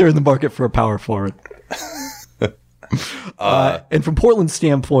don't think they're in the market for a power forward. And from Portland's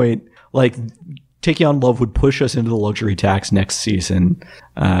standpoint, taking on Love would push us into the luxury tax next season.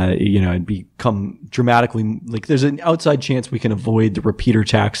 It'd become dramatically there's an outside chance we can avoid the repeater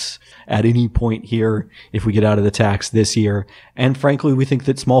tax at any point here if we get out of the tax this year. And frankly, we think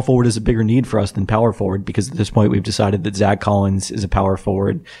that small forward is a bigger need for us than power forward because at this point we've decided that Zach Collins is a power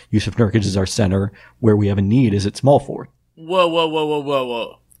forward. Yusuf Nurkic is our center. Where we have a need is at small forward.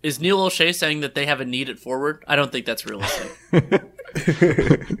 Whoa. Is Neil O'Shea saying that they have a need at forward? I don't think that's realistic.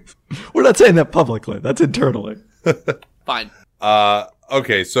 We're not saying that publicly. That's internally. Fine.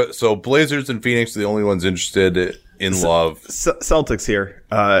 Okay, so Blazers and Phoenix are the only ones interested in Love. Celtics here.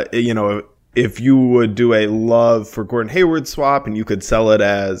 If you would do a Love for Gordon Hayward swap and you could sell it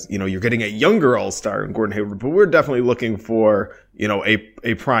as, you're getting a younger All-Star in Gordon Hayward, but we're definitely looking for,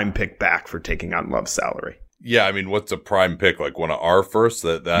 a prime pick back for taking on Love's salary. Yeah, I mean, what's a prime pick? One of our first?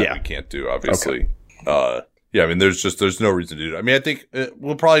 That yeah. We can't do, obviously. Okay. Yeah, I mean, there's no reason to do it. I mean, I think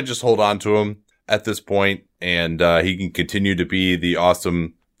we'll probably just hold on to him at this point, and he can continue to be the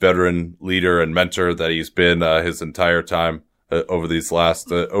awesome veteran leader and mentor that he's been his entire time over this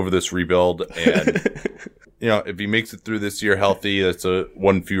rebuild. And if he makes it through this year healthy, that's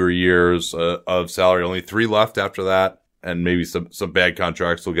one fewer years of salary. Only 3 left after that, and maybe some bad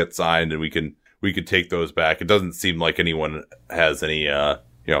contracts will get signed, and we could take those back. It doesn't seem like anyone has any.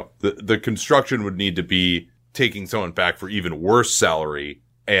 The construction would need to be taking someone back for even worse salary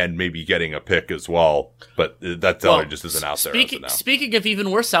and maybe getting a pick as well. But that salary just isn't out there as of now. Speaking of even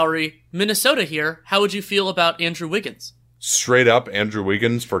worse salary, Minnesota here, how would you feel about Andrew Wiggins? Straight up Andrew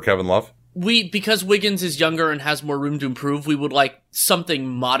Wiggins for Kevin Love? Because Wiggins is younger and has more room to improve, we would like something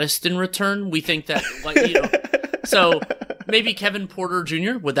modest in return. We think that, so maybe Kevin Porter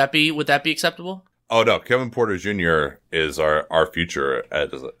Jr., would that be acceptable? Oh no, Kevin Porter Jr. is our future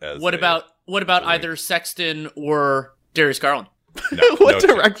as What about either Sexton or Darius Garland? No, What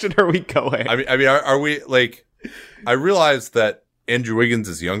direction are we going? I mean, are we like? I realize that Andrew Wiggins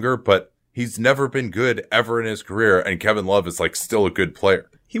is younger, but he's never been good ever in his career, and Kevin Love is like still a good player.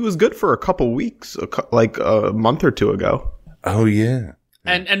 He was good for a couple weeks, like a month or two ago. Oh yeah.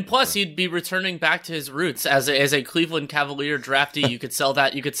 And plus, he'd be returning back to his roots as a Cleveland Cavalier draftee. You could sell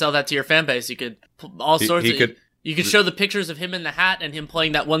that. You could sell that to your fan base. You could You could show the pictures of him in the hat and him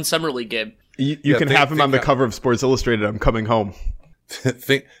playing that one summer league game. You can have him on the cover of Sports Illustrated. I'm coming home.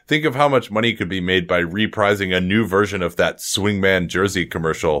 Think of how much money could be made by reprising a new version of that Swingman jersey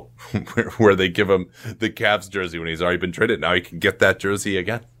commercial where they give him the Cavs jersey when he's already been traded. Now he can get that jersey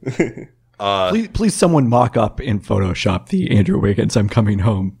again. Please, someone mock up in Photoshop the Andrew Wiggins "I'm coming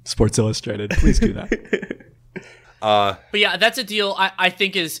home" Sports Illustrated. Please do that. But yeah, that's a deal I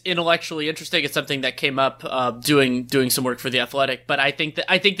think is intellectually interesting. It's something that came up doing some work for the Athletic. But I think that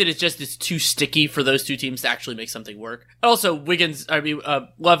it's too sticky for those two teams to actually make something work. Also,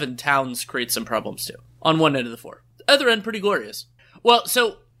 Love and Towns create some problems too on one end of the floor. Other end, pretty glorious. Well,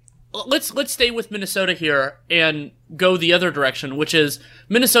 so let's stay with Minnesota here and go the other direction, which is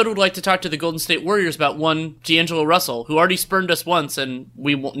Minnesota would like to talk to the Golden State Warriors about one D'Angelo Russell, who already spurned us once, and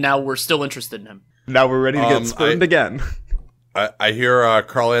we're still interested in him. Now we're ready to get spurned again. I hear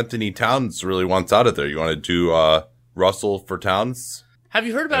Karl Anthony Towns really wants out of there. You want to do Russell for Towns? Have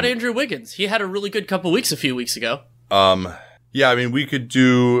you heard about Andrew Wiggins? He had a really good couple weeks a few weeks ago. Yeah, I mean, we could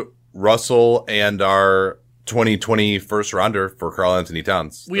do Russell and our 2020 first rounder for Karl Anthony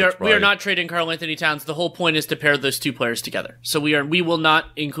Towns. We are not trading Karl Anthony Towns. The whole point is to pair those two players together. So we will not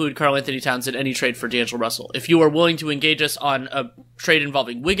include Karl Anthony Towns in any trade for D'Angelo Russell. If you are willing to engage us on a trade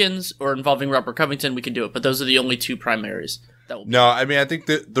involving Wiggins or involving Robert Covington, we can do it. But those are the only two primaries. No, I mean, I think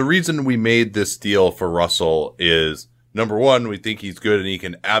the reason we made this deal for Russell is, number one, we think he's good and he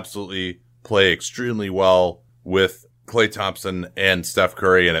can absolutely play extremely well with Klay Thompson and Steph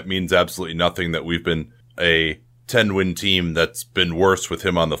Curry, and it means absolutely nothing that we've been a 10-win team that's been worse with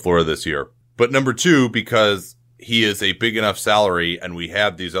him on the floor this year. But number two, because he is a big enough salary and we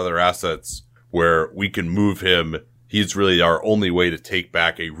have these other assets where we can move him, he's really our only way to take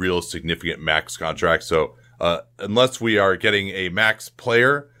back a real significant max contract. So unless we are getting a max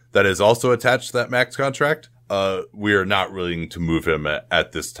player that is also attached to that max contract, we are not willing to move him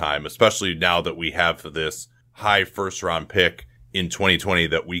at this time, especially now that we have this high first-round pick in 2020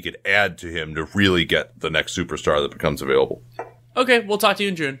 that we could add to him to really get the next superstar that becomes available. Okay, we'll talk to you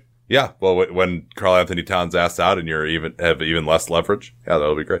in June. Yeah, well, when Karl Anthony Towns asks out and you have even less leverage, yeah,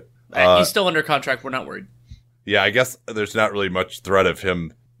 that'll be great. He's still under contract. We're not worried. Yeah, I guess there's not really much threat of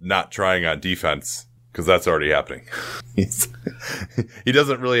him not trying on defense because that's already happening. He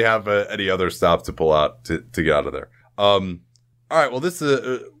doesn't really have any other stops to pull out to get out of there. All right, well, this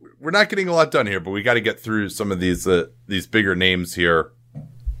is we're not getting a lot done here, but we got to get through some of these bigger names here.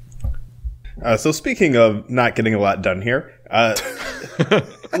 So speaking of not getting a lot done here, DeMar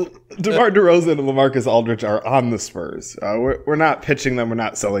DeRozan and LaMarcus Aldridge are on the Spurs. We're not pitching them. We're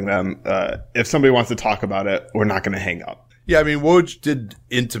not selling them. If somebody wants to talk about it, we're not going to hang up. Yeah, I mean, Woj did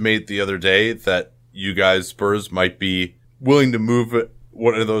intimate the other day that you guys, Spurs, might be willing to move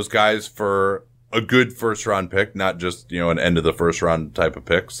one of those guys for a good first-round pick, not just, an end-of-the-first-round type of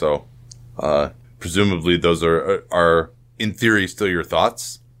pick. So presumably those are, in theory, still your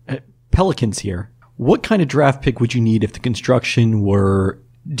thoughts. Pelicans here. What kind of draft pick would you need if the construction were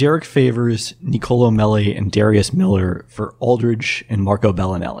Derek Favors, Nicolo Melli, and Darius Miller for Aldridge and Marco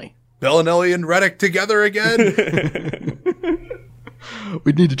Bellinelli? Bellinelli and Redick together again?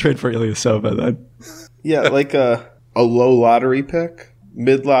 We'd need to trade for Ilyasova then. Yeah, like a low lottery pick,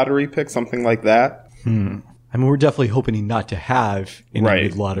 mid lottery pick, something like that. I mean, we're definitely hoping not to have any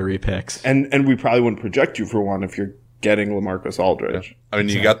mid lottery picks. And we probably wouldn't project you for one if you're getting LaMarcus Aldridge. Yeah. I mean,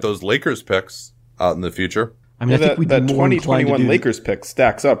 you got those Lakers picks out in the future. I mean, I think that 2021 Lakers pick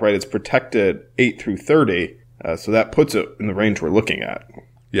stacks up, right? It's protected 8 through 30, so that puts it in the range we're looking at.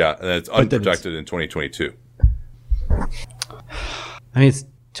 Yeah, and it's unprotected in 2022. I mean, it's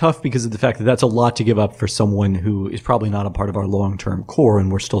tough because of the fact that that's a lot to give up for someone who is probably not a part of our long-term core,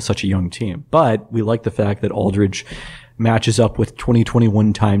 and we're still such a young team. But we like the fact that Aldridge matches up with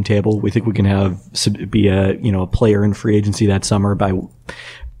 2021 timetable. We think we can be a player in free agency that summer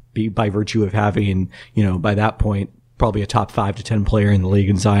by virtue of having, by that point, probably a top 5 to 10 player in the league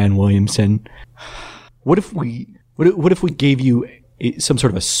in Zion Williamson. What if we gave you some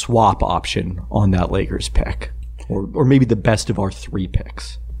sort of a swap option on that Lakers pick? Or maybe the best of our 3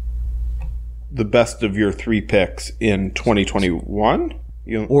 picks. The best of your 3 picks in 2021?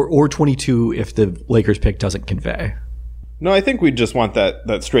 Or 22 if the Lakers pick doesn't convey. No, I think we just want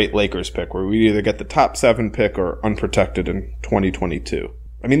that straight Lakers pick where we either get the top 7 pick or unprotected in 2022.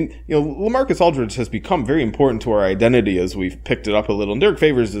 I mean, LaMarcus Aldridge has become very important to our identity as we've picked it up a little. And Derek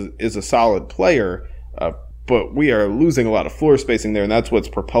Favors is a solid player, but we are losing a lot of floor spacing there, and that's what's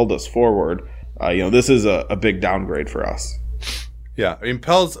propelled us forward. This is a big downgrade for us. Yeah, I mean,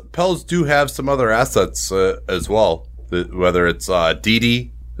 Pels do have some other assets as well. Whether it's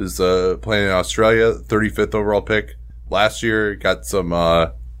Didi, who's playing in Australia, 35th overall pick. Last year, got some,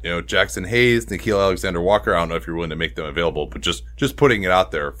 Jackson Hayes, Nickeil Alexander-Walker. I don't know if you're willing to make them available, but just putting it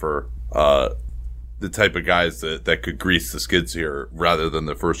out there for the type of guys that could grease the skids here rather than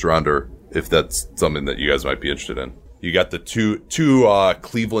the first rounder, if that's something that you guys might be interested in. You got the two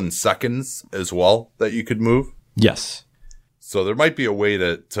Cleveland seconds as well that you could move. Yes. So there might be a way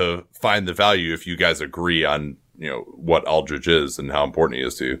to find the value if you guys agree on, what Aldridge is and how important he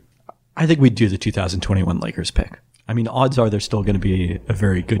is to you. I think we'd do the 2021 Lakers pick. I mean, odds are they're still going to be a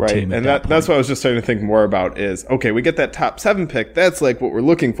very good team. And that's what I was just starting to think more about is, okay, we get that top 7 pick. That's like what we're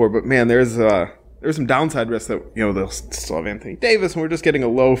looking for. But man, there's some downside risk that, they'll still have Anthony Davis and we're just getting a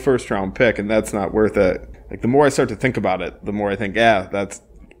low first round pick and that's not worth it. Like the more I start to think about it, the more I think, that's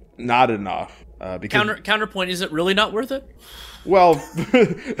not enough. Because Counterpoint, is it really not worth it? Well,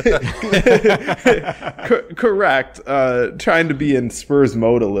 correct. Trying to be in Spurs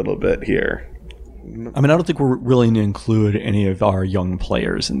mode a little bit here. I mean, I don't think we're willing to include any of our young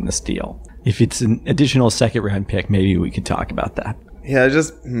players in this deal. If it's an additional second round pick, maybe we could talk about that. Yeah,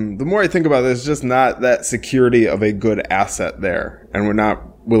 the more I think about it, there's just not that security of a good asset there. And we're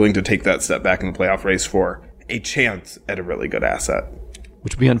not willing to take that step back in the playoff race for a chance at a really good asset.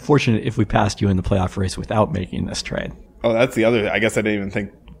 Which would be unfortunate if we passed you in the playoff race without making this trade. Oh, that's the other. I guess I didn't even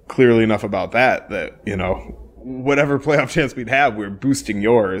think clearly enough about that, whatever playoff chance we'd have, we're boosting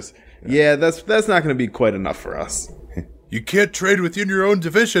yours. Yeah, that's not going to be quite enough for us. You can't trade within your own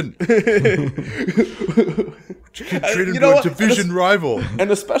division. You can't trade into a division rival. And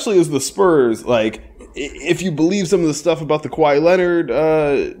especially as the Spurs, if you believe some of the stuff about the Kawhi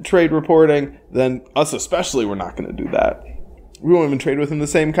Leonard trade reporting, then us especially, we're not going to do that. We won't even trade within the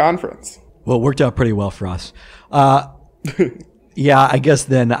same conference. Well, it worked out pretty well for us. Yeah, I guess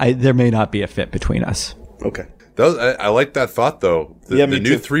then there may not be a fit between us. Okay. I like that thought, though. The new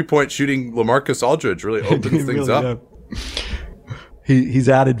too. 3-point shooting LaMarcus Aldridge really opens things up. He's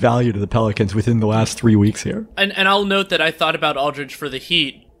added value to the Pelicans within the last 3 weeks here. And I'll note that I thought about Aldridge for the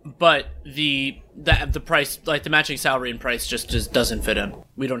Heat, but the price, the matching salary and price just doesn't fit in.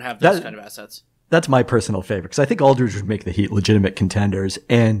 We don't have those kind of assets. That's my personal favorite because I think Aldridge would make the Heat legitimate contenders,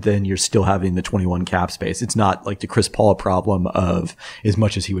 and then you're still having the 21 cap space. It's not like the Chris Paul problem of as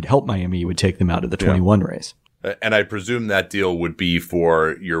much as he would help Miami, he would take them out of the 21 race. And I presume that deal would be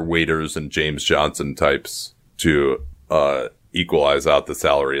for your Waiters and James Johnson types to equalize out the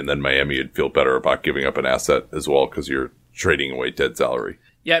salary, and then Miami would feel better about giving up an asset as well because you're trading away dead salary.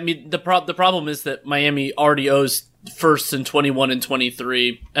 Yeah, I mean, the problem is that Miami already owes firsts in 21 and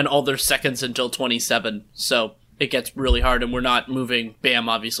 23 and all their seconds until 27. So it gets really hard, and we're not moving Bam,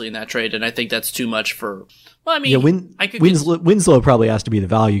 obviously, in that trade, and I think that's too much for... Well, I mean... Winslow probably has to be the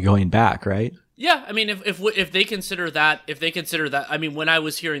value going back, right? Yeah, I mean, if they consider that, I mean, when I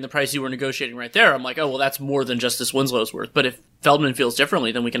was hearing the price you were negotiating right there, I'm like, oh, well, that's more than Justice Winslow's worth. But if Feldman feels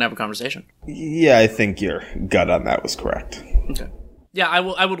differently, then we can have a conversation. Yeah, I think your gut on that was correct. Okay. Yeah,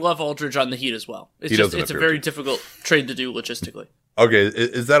 I would love Aldridge on the Heat as well. It's a very difficult trade to do logistically. Okay,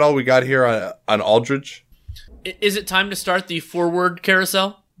 is that all we got here on Aldridge? Is it time to start the forward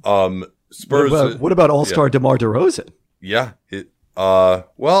carousel? Spurs. What about All-Star DeMar DeRozan? Yeah.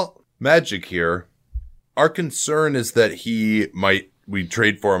 Magic here. Our concern is that we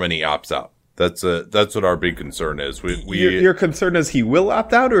trade for him and he opts out. That's what our big concern is. Your concern is he will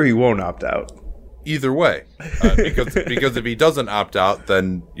opt out or he won't opt out? Either way, because if he doesn't opt out,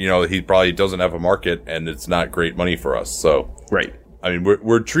 then he probably doesn't have a market and it's not great money for us. So right. I mean,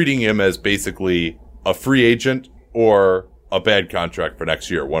 we're treating him as basically a free agent or a bad contract for next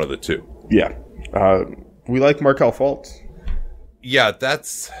year, one of the two. Yeah. We like Markelle Fultz. Yeah,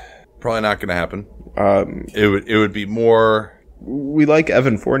 that's probably not going to happen. It would be more. We like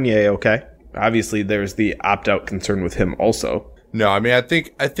Evan Fournier. Okay. Obviously, there's the opt out concern with him also. No, I mean, I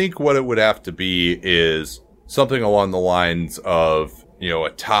think what it would have to be is something along the lines of, a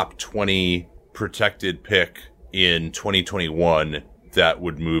top 20 protected pick in 2021 that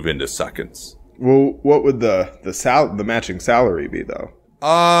would move into seconds. Well, what would the matching salary be though?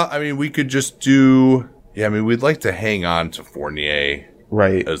 I mean, we could just do, we'd like to hang on to Fournier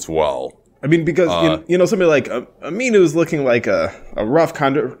right as well. I mean, because somebody like Aminu is looking like a rough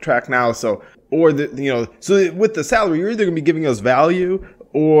contract now. So with the salary, you're either going to be giving us value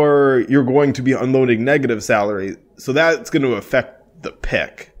or you're going to be unloading negative salary. So that's going to affect the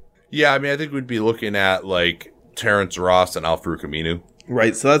pick. Yeah, I mean, I think we'd be looking at like Terrence Ross and Al-Farouq Aminu.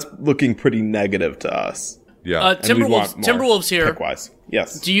 Right, so that's looking pretty negative to us. Yeah. Timberwolves here. Pick-wise.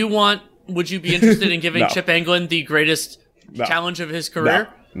 Yes. Would you be interested in giving Chip Engelland the greatest challenge of his career?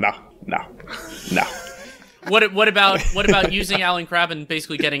 No. What about using Alan Crabb and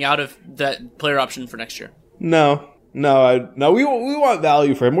basically getting out of that player option for next year? No. We want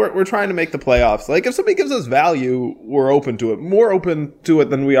value for him. We're trying to make the playoffs. Like, if somebody gives us value, we're open to it. More open to it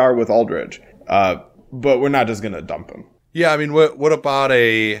than we are with Aldridge. But we're not just going to dump him. Yeah, I mean, what about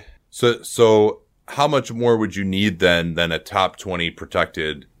so how much more would you need than a top 20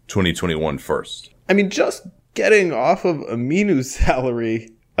 protected 2021 first? I mean, just getting off of Aminu's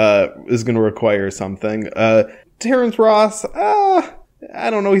salary is going to require something. Terrence Ross, I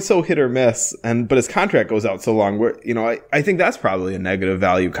don't know. He's so hit or miss, but his contract goes out so long. I think that's probably a negative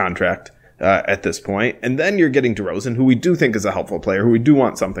value contract at this point. And then you're getting DeRozan, who we do think is a helpful player, who we do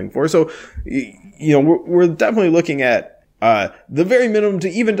want something for. So, we're definitely looking at the very minimum to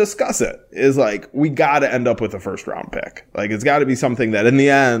even discuss it is like, we got to end up with a first round pick. Like, it's got to be something that in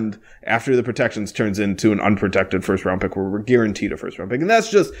the end, after the protections, turns into an unprotected first round pick where we're guaranteed a first round pick. And that's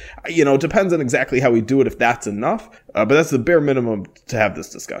just, depends on exactly how we do it, if that's enough. But that's the bare minimum to have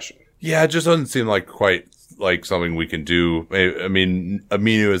this discussion. Yeah, it just doesn't seem like quite like something we can do. I mean,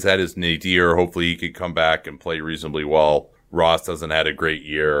 Aminu has had his nadir. Hopefully he could come back and play reasonably well. Ross hasn't had a great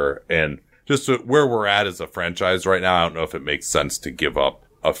year. And just where we're at as a franchise right now, I don't know if it makes sense to give up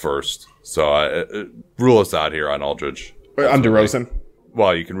a first. So rule us out here on Aldridge. On DeRozan?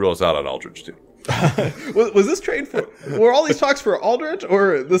 Well, you can rule us out on Aldridge too. Was this trade were all these talks for Aldridge,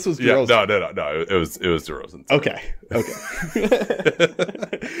 or this was DeRozan? Yeah, no. It was DeRozan. Okay. I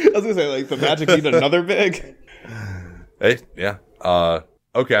was gonna say, like, the Magic need another big. Hey, yeah.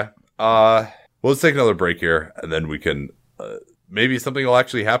 Okay. Well, let's take another break here, and then we can. Maybe something will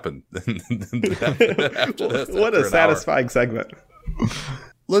actually happen. What a satisfying segment.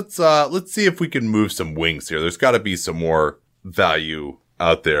 Let's see if we can move some wings here. There's got to be some more value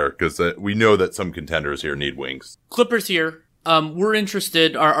out there because we know that some contenders here need wings. Clippers here. We're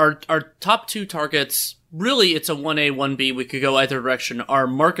interested. Our top two targets. Really, it's a 1A, 1B. We could go either direction. Are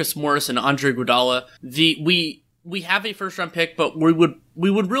Marcus Morris and Andre Iguodala. We have a first round pick, but we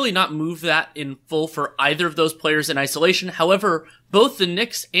would really not move that in full for either of those players in isolation. However, both the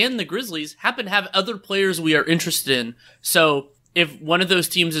Knicks and the Grizzlies happen to have other players we are interested in. So if one of those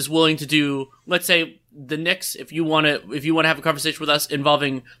teams is willing to do, let's say the Knicks, if you want to have a conversation with us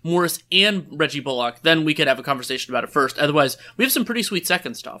involving Morris and Reggie Bullock, then we could have a conversation about it first. Otherwise, we have some pretty sweet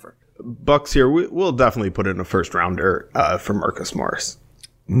seconds to offer. Bucks here, we'll definitely put in a first rounder for Marcus Morris.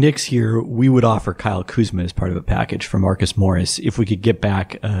 Knicks here, we would offer Kyle Kuzma as part of a package for Marcus Morris if we could get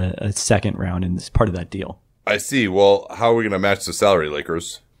back a second round and as part of that deal. I see. Well, how are we going to match the salary,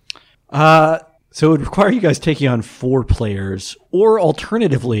 Lakers? So it would require you guys taking on 4 players, or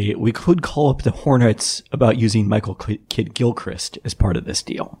alternatively, we could call up the Hornets about using Michael Kidd-Gilchrist as part of this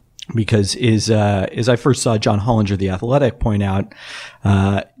deal. Because as I first saw John Hollinger, the Athletic, point out,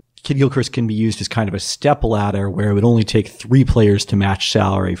 Kidd-Gilchrist can be used as kind of a stepladder where it would only take 3 players to match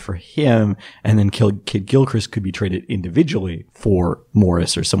salary for him, and then Kidd-Gilchrist could be traded individually for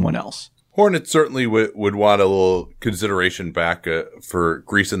Morris or someone else. Hornets certainly would want a little consideration back for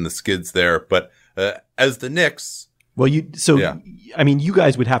greasing the skids there, but as the Knicks... Well, I mean, you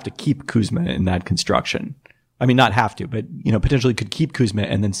guys would have to keep Kuzma in that construction. I mean, not have to, but, potentially could keep Kuzma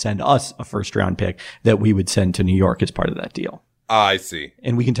and then send us a first-round pick that we would send to New York as part of that deal. I see.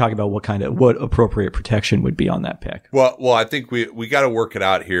 And we can talk about what appropriate protection would be on that pick. Well, I think we got to work it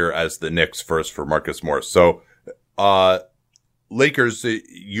out here as the Knicks first for Marcus Morris. So, Lakers,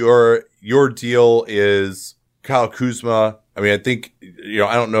 your deal is Kyle Kuzma. I mean, I think,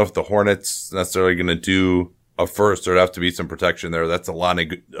 I don't know if the Hornets necessarily going to do a first. There'd have to be some protection there. That's a lot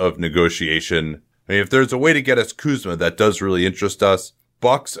of negotiation. I mean, if there's a way to get us Kuzma, that does really interest us.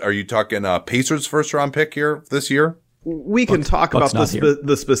 Bucks, are you talking Pacers first round pick here this year? We can talk about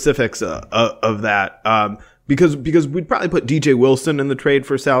the specifics of that. Because we'd probably put DJ Wilson in the trade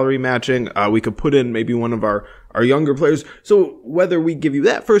for salary matching. We could put in maybe one of our younger players. So whether we give you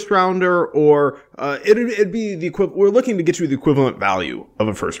that first rounder or it'd be the equivalent, we're looking to get you the equivalent value of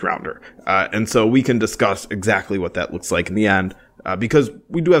a first rounder. And so we can discuss exactly what that looks like in the end, because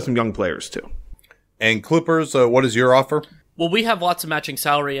we do have some young players too. And Clippers, what is your offer? Well, we have lots of matching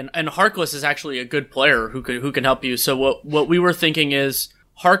salary, and Harkless is actually a good player who can help you. So what we were thinking is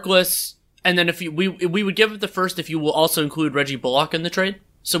Harkless And then if we would give up the first if you will also include Reggie Bullock in the trade.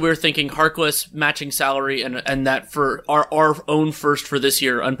 So we were thinking Harkless matching salary and that for our own first for this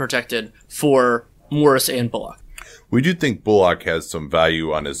year unprotected for Morris and Bullock. We do think Bullock has some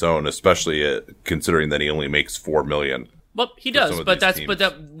value on his own, especially considering that he only makes $4 million. Well, he does,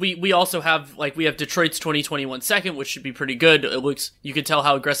 we also have we have Detroit's 2021 second, which should be pretty good. It looks, you can tell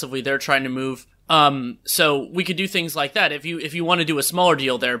how aggressively they're trying to move. So we could do things like that if you want to do a smaller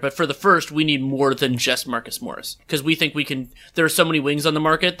deal there. But for the first, we need more than just Marcus Morris because we think we can. There are so many wings on the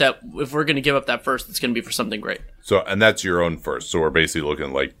market that if we're going to give up that first, it's going to be for something great. So, and that's your own first. So we're basically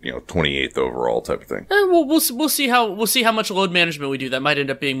looking 28th overall type of thing. We'll see how much load management we do. That might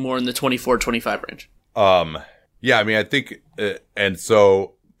end up being more in the 24-25 range. Yeah, I mean, I think, and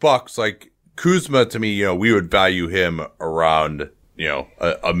so Bucks, Kuzma, to me, we would value him around,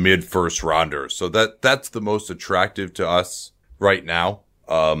 a mid-first rounder. So that's the most attractive to us right now.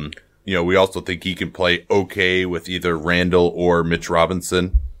 We also think he can play okay with either Randall or Mitch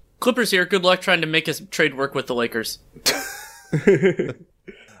Robinson. Clippers here. Good luck trying to make his trade work with the Lakers.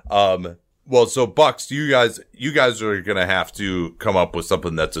 Well, so Bucks, you guys are going to have to come up with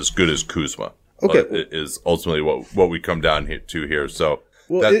something that's as good as Kuzma. Okay. Is ultimately what we come down to here. So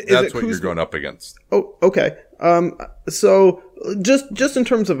that's what you're going up against. Oh, okay. So just in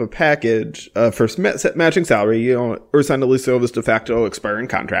terms of a package, first matching salary, Ersan Ilyasov's de facto expiring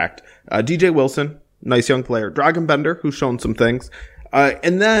contract, DJ Wilson, nice young player, Dragan Bender, who's shown some things.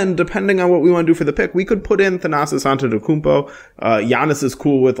 And then, depending on what we want to do for the pick, we could put in Thanasis Antetokounmpo. Giannis is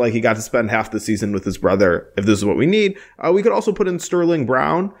cool with, he got to spend half the season with his brother, if this is what we need. We could also put in Sterling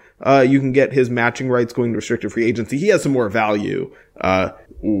Brown. You can get his matching rights going to restricted free agency. He has some more value,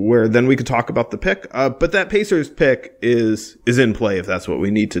 where then we could talk about the pick. But that Pacers pick is in play if that's what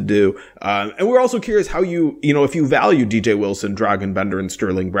we need to do. And we're also curious how if you value DJ Wilson, Dragan Bender, and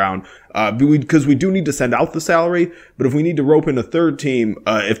Sterling Brown, because we do need to send out the salary, but if we need to rope in a third team,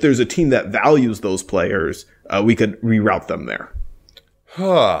 if there's a team that values those players, we could reroute them there.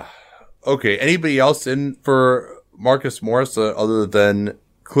 Okay. Anybody else in for Marcus Morris other than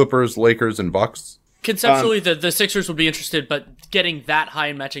Clippers, Lakers, and Bucks? Conceptually, the Sixers would be interested, but getting that high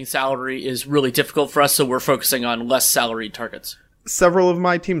in matching salary is really difficult for us, so we're focusing on less salaried targets. Several of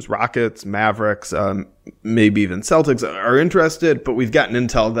my teams, Rockets, Mavericks, maybe even Celtics, are interested, but we've gotten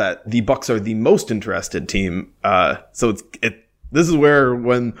intel that the Bucks are the most interested team. So this is where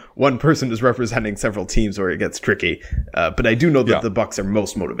when one person is representing several teams where it gets tricky. But I do know that the Bucks are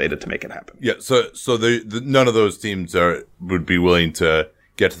most motivated to make it happen. Yeah. So none of those teams would be willing to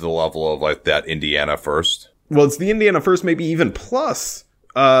get to the level of that Indiana first. Well, it's the Indiana first, maybe even plus,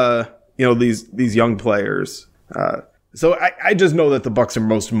 these young players. So I just know that the Bucks are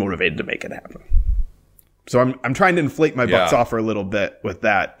most motivated to make it happen. So I'm trying to inflate my Bucks offer a little bit with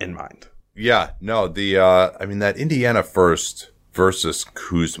that in mind. Yeah. No, that Indiana first versus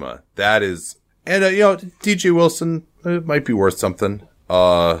Kuzma, that is, and DJ Wilson, it might be worth something.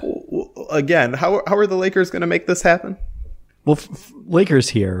 Again, how are the Lakers going to make this happen? Well, Lakers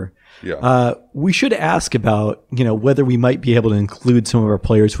here. Yeah. We should ask about, whether we might be able to include some of our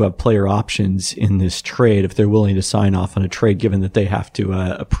players who have player options in this trade if they're willing to sign off on a trade, given that they have to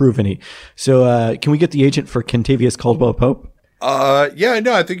approve any. So, can we get the agent for Kentavious Caldwell-Pope? Yeah,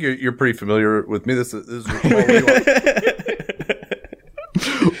 no, I think you're pretty familiar with me. This is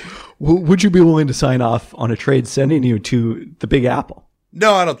Would you be willing to sign off on a trade sending you to the Big Apple?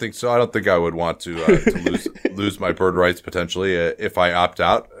 No, I don't think so. I don't think I would want to lose my bird rights potentially if I opt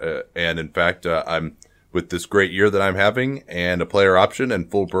out. And in fact, I'm with this great year that I'm having and a player option and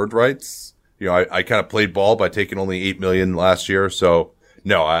full bird rights. I kind of played ball by taking only $8 million last year. So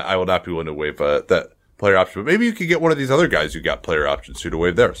no, I will not be willing to waive that player option. But maybe you could get one of these other guys who got player options to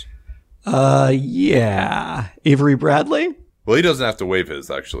waive theirs. Yeah, Avery Bradley. Well, he doesn't have to waive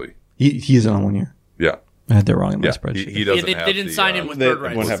his actually. He's on 1 year. Yeah. I had that wrong in my spreadsheet. He doesn't have they didn't sign him with bird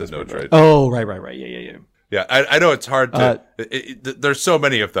rights. Won't have his no trade. Oh, right. Yeah. Yeah, I know it's hard to. There's so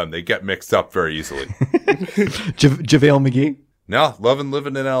many of them; they get mixed up very easily. JaVale McGee. No, loving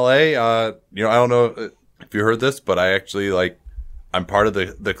living in LA. I don't know if you heard this, but I actually I'm part of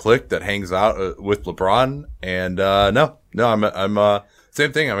the clique that hangs out with LeBron, and I'm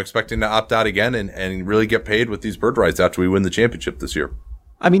same thing. I'm expecting to opt out again and really get paid with these bird rights after we win the championship this year.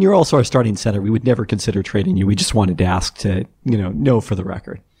 I mean, you're also our starting center. We would never consider trading you. We just wanted to ask to, know for the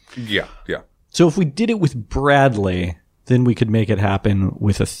record. Yeah. So if we did it with Bradley, then we could make it happen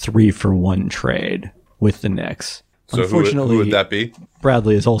with a 3-for-1 trade with the Knicks. So unfortunately, who would that be?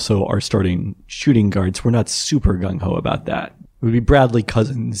 Bradley is also our starting shooting guard, so we're not super gung-ho about that. It would be Bradley,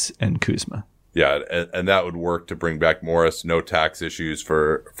 Cousins, and Kuzma. Yeah, and that would work to bring back Morris. No tax issues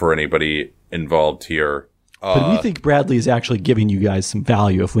for anybody involved here. But we think Bradley is actually giving you guys some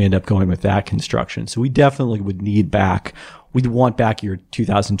value if we end up going with that construction. So we definitely would we'd want back your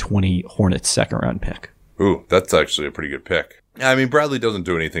 2020 Hornets second round pick. Ooh, that's actually a pretty good pick. I mean, Bradley doesn't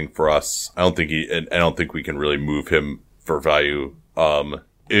do anything for us. I don't think we can really move him for value.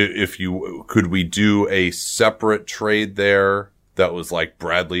 Could we do a separate trade there that was like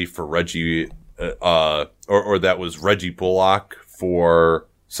Bradley for Reggie, or that was Reggie Bullock for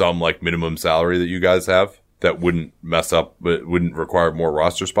some like minimum salary that you guys have that wouldn't mess up, but wouldn't require more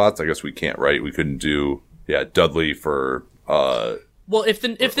roster spots? I guess we can't, right? We couldn't do, Dudley for, well, if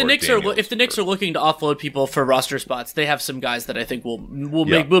the Knicks are looking to offload people for roster spots, they have some guys that I think we'll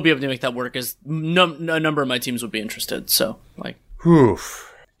be able to make that work. As a number of my teams would be interested. So like,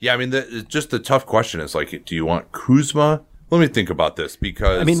 yeah, I mean, just the tough question is like, do you want Kuzma? Let me think about this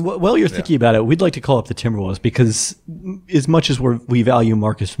because I mean, while you're thinking about it, we'd like to call up the Timberwolves because as much as we value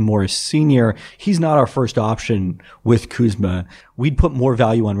Marcus Morris Sr., he's not our first option with Kuzma. We'd put more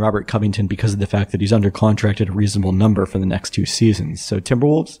value on Robert Covington because of the fact that he's under contract at a reasonable number for the next 2 seasons. So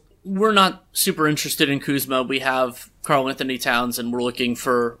Timberwolves? We're not super interested in Kuzma. We have Karl Anthony Towns and we're looking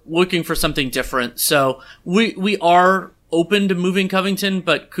for something different. So we are open to moving Covington,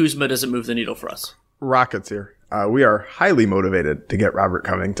 but Kuzma doesn't move the needle for us. Rockets here. We are highly motivated to get Robert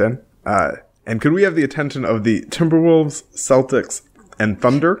Covington. And could we have the attention of the Timberwolves, Celtics, and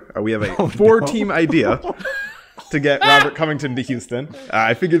Thunder? We have a 4-team idea to get Robert Covington to Houston.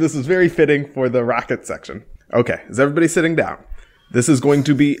 I figured this was very fitting for the Rockets section. Okay, is everybody sitting down? This is going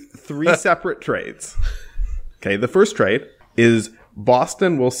to be 3 separate trades. Okay, the first trade is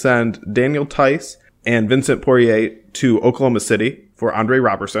Boston will send Daniel Tice and Vincent Poirier to Oklahoma City for Andre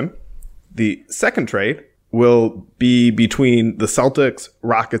Robertson. The second trade will be between the Celtics,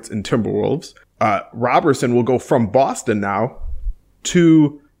 Rockets, and Timberwolves. Robertson will go from Boston now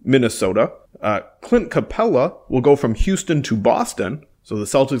to Minnesota. Clint Capella will go from Houston to Boston. So the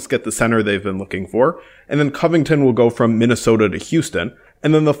Celtics get the center they've been looking for. And then Covington will go from Minnesota to Houston.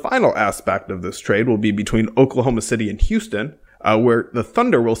 And then the final aspect of this trade will be between Oklahoma City and Houston, where the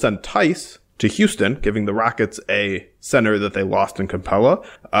Thunder will send Tice to Houston, giving the Rockets a center that they lost in Capella,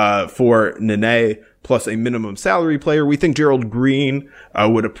 for Nene plus a minimum salary player. We think Gerald Green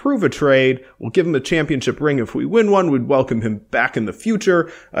would approve a trade. We'll give him a championship ring if we win one. We'd welcome him back in the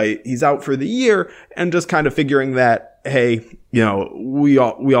future. He's out for the year, and just kind of figuring that, hey, we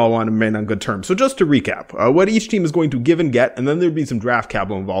all want to remain on good terms. So just to recap, what each team is going to give and get, and then there'd be some draft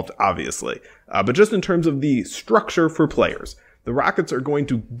capital involved, obviously. But just in terms of the structure for players, the Rockets are going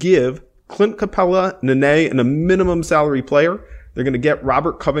to give Clint Capella, Nene, and a minimum salary player. They're going to get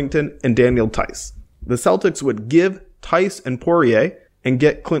Robert Covington and Daniel Tice. The Celtics would give Tice and Poirier and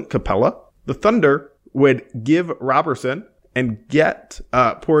get Clint Capella. The Thunder would give Robertson and get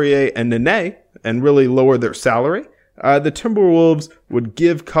Poirier and Nene and really lower their salary. The Timberwolves would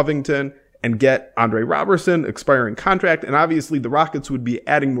give Covington and get Andre Robertson, expiring contract. And obviously the Rockets would be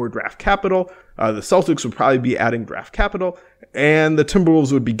adding more draft capital. The Celtics would probably be adding draft capital. And the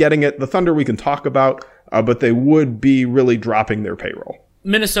Timberwolves would be getting it. The Thunder we can talk about, but they would be really dropping their payroll.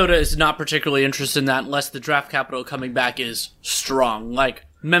 Minnesota is not particularly interested in that unless the draft capital coming back is strong, like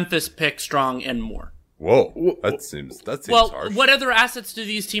Memphis pick strong and more. Whoa, that seems harsh. What other assets do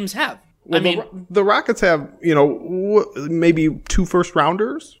these teams have? Well, the Rockets have, maybe 2 first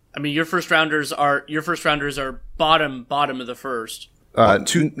rounders. I mean, your first rounders are bottom of the first.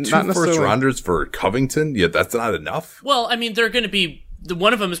 Two first rounders for Covington? Yeah, that's not enough. Well, I mean, they're going to be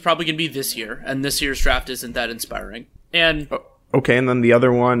one of them is probably going to be this year, and this year's draft isn't that inspiring. And okay, and then the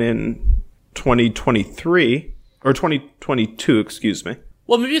other one in 2023 or 2022, excuse me.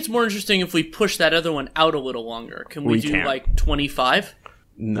 Well, maybe it's more interesting if we push that other one out a little longer. Can we do like 25?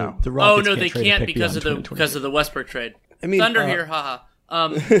 No. The Rockets they can't because of the Westbrook trade. I mean, Thunder here, haha.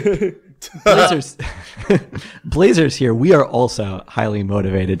 Blazers here, we are also highly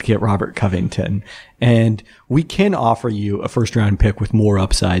motivated to get Robert Covington, and we can offer you a first round pick with more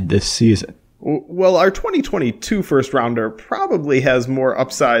upside this season. Well, our 2022 first rounder probably has more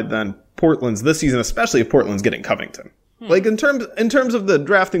upside than Portland's this season, especially if Portland's getting Covington. Like in terms of the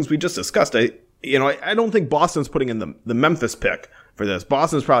draft things we just discussed, I don't think Boston's putting in the Memphis pick for this.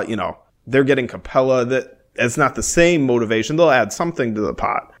 Boston's probably, they're getting Capella. That it's not the same motivation. They'll add something to the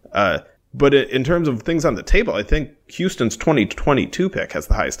pot. But in terms of things on the table, I think Houston's 2022 pick has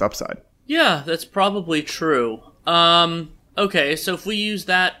the highest upside. Yeah, that's probably true. Okay, so if we use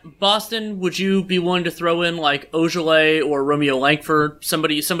that, Boston, would you be willing to throw in like Ojale or Romeo Langford,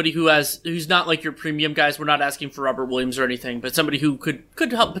 somebody who's not like your premium guys? We're not asking for Robert Williams or anything, but somebody who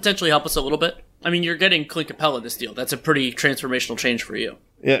could help potentially help us a little bit. I mean, you're getting Clint Capella this deal. That's a pretty transformational change for you.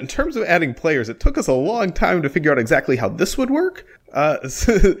 Yeah, in terms of adding players, it took us a long time to figure out exactly how this would work.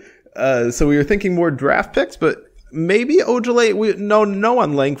 So we were thinking more draft picks, but maybe Ojale. No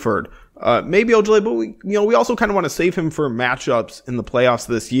on Langford. Maybe Ojale, but we also kind of want to save him for matchups in the playoffs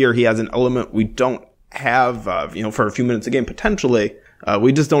this year. He has an element we don't have, for a few minutes a game potentially.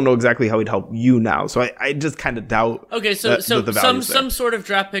 We just don't know exactly how he'd help you now. So I just kind of doubt. Okay, so some sort of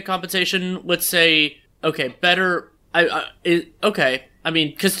draft pick compensation. Let's say better. Okay. I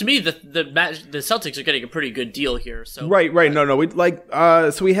mean, because to me the Celtics are getting a pretty good deal here. So right. No, we like.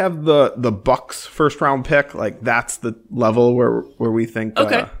 So we have the Bucks first round pick. Like that's the level where we think.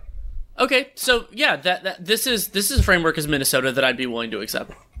 Okay. Okay, so yeah, that this is a framework as Minnesota that I'd be willing to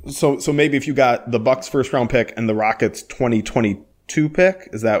accept. So maybe if you got the Bucks first round pick and the Rockets 2022 pick,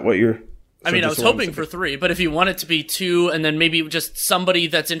 is that what you're? I mean, I was hoping for 3, but if you want it to be 2, and then maybe just somebody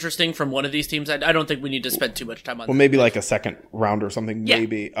that's interesting from one of these teams, I don't think we need to spend too much time on. Well, maybe like a second round or something. Yeah.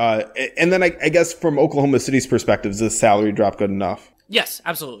 Maybe. And then I guess from Oklahoma City's perspective, is this salary drop good enough? Yes,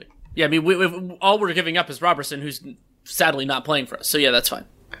 absolutely. Yeah, I mean, all we're giving up is Robertson, who's sadly not playing for us. So yeah, that's fine.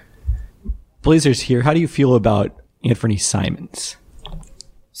 Blazers here. How do you feel about Anthony Simons?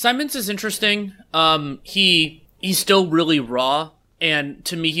 Simons is interesting. He's still really raw, and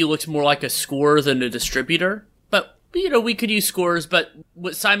to me, he looks more like a scorer than a distributor. But we could use scorers. But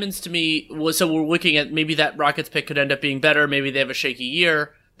what Simons to me was, so we're looking at maybe that Rockets pick could end up being better. Maybe they have a shaky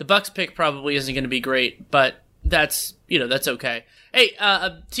year. The Bucks pick probably isn't going to be great, but that's okay. Hey,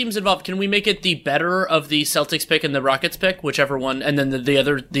 teams involved, can we make it the better of the Celtics pick and the Rockets pick, whichever one, and then the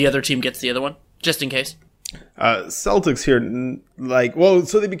other team gets the other one, just in case? Celtics here,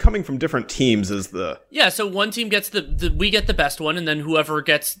 so they'd be coming from different teams is the... Yeah, so one team gets we get the best one, and then whoever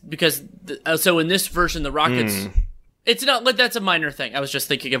gets, because, so in this version, the Rockets... It's not like that's a minor thing. I was just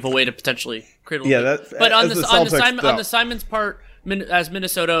thinking of a way to potentially create a league. That's... But on the Simons part, as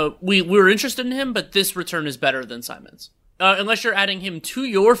Minnesota, we were interested in him, but this return is better than Simons. Unless you're adding him to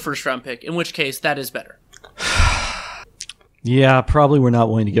your first round pick, in which case that is better. Yeah, probably we're not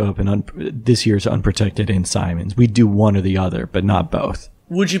willing to give up this year's unprotected in Simons. We'd do one or the other, but not both.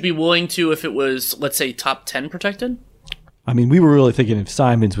 Would you be willing to if it was, let's say, top 10 protected? I mean, we were really thinking if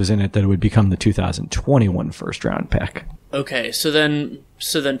Simons was in it, that it would become the 2021 first round pick. Okay, so then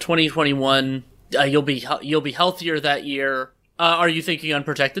 2021, you'll be healthier that year. Are you thinking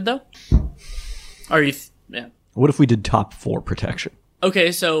unprotected though? Yeah. What if we did top 4 protection?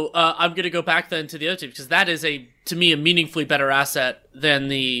 Okay, so I'm going to go back then to the other team because that is to me a meaningfully better asset than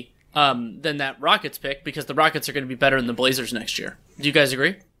than that Rockets pick, because the Rockets are going to be better than the Blazers next year. Do you guys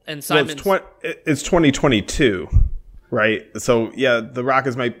agree? And Simons, it's 2022, right? So yeah, the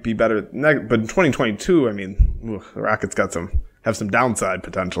Rockets might be better, but in 2022, I mean, the Rockets have some downside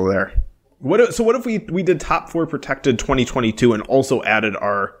potential there. What if we did top 4 protected 2022 and also added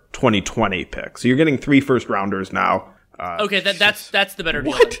our 2020 pick? So you're getting 3 first rounders now. Okay, that's the better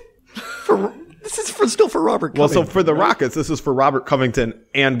deal. What? This is still for Robert Covington. Well, so for the Rockets, this is for Robert Covington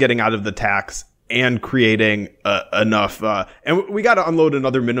and getting out of the tax and creating enough. And we got to unload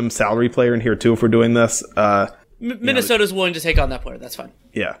another minimum salary player in here too if we're doing this. Minnesota's willing to take on that player. That's fine.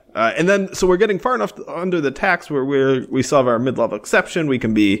 Yeah. And then, so we're getting far enough under the tax where we still have our mid-level exception. We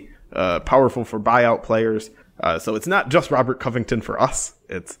can be powerful for buyout players. So it's not just Robert Covington for us.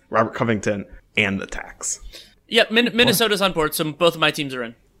 It's Robert Covington and the tax. Yep, Minnesota's on board, so both of my teams are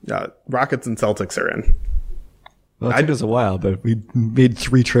in. Rockets and Celtics are in. Well, it took us a while, but we made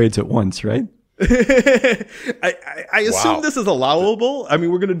 3 trades at once, right? I assume this is allowable. I mean,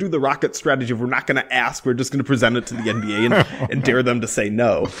 we're going to do the Rocket strategy. We're not going to ask. We're just going to present it to the NBA and dare them to say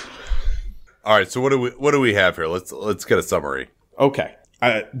no. All right, so what do we have here? Let's get a summary. Okay.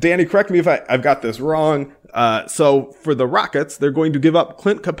 Danny, correct me if I've got this wrong. So for the Rockets, they're going to give up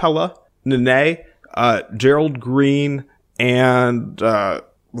Clint Capella, Nene, Gerald Green, and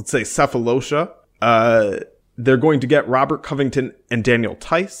let's say Cephalosha. They're going to get Robert Covington and Daniel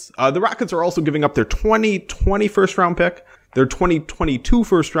Tice. The Rockets are also giving up their 2020 first round pick, their 2022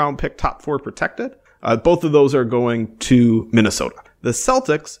 first round pick, top 4 protected. Both of those are going to Minnesota. The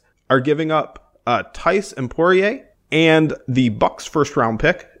Celtics are giving up Tice and Poirier and the Bucks first round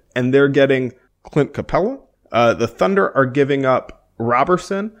pick, and they're getting Clint Capella. The Thunder are giving up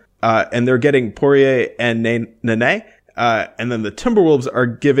Robertson, and they're getting Poirier and Nene. And then the Timberwolves are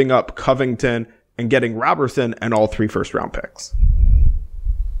giving up Covington and getting Robertson and all 3 first round picks.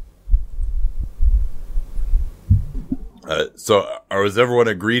 Was everyone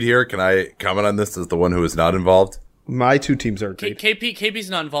agreed here? Can I comment on this as the one who is not involved? My two teams are agreed. KP's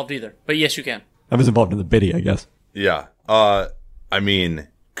not involved either, but yes, you can. I was involved in the biddy, I guess. Yeah. I mean,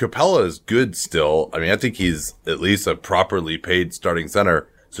 Capella is good still. I mean, I think he's at least a properly paid starting center.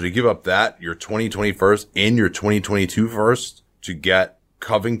 So to give up that, your 2020 first and your 2022 first to get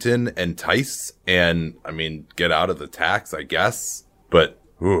Covington and Tice and, I mean, get out of the tax, I guess. But,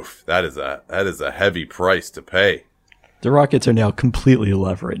 oof, that is a heavy price to pay. The Rockets are now completely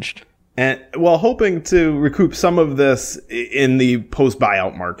leveraged. And hoping to recoup some of this in the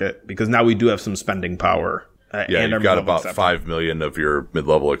post-buyout market, because now we do have some spending power. And you've got about $5 million of your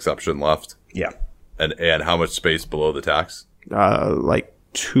mid-level exception left. Yeah. And how much space below the tax? Like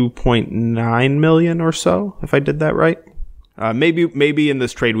 2.9 million or so, if I did that right. Maybe in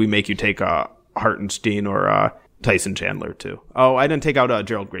this trade we make you take Hartenstein or Tyson Chandler too. Oh, I didn't take out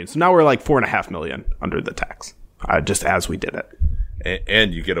Gerald Green. So now we're like 4.5 million under the tax, just as we did it.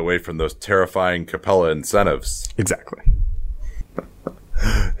 And you get away from those terrifying Capella incentives. Exactly.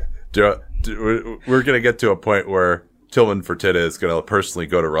 We're going to get to a point where Tillman Fertitta is going to personally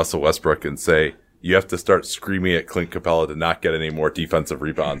go to Russell Westbrook and say, you have to start screaming at Clint Capella to not get any more defensive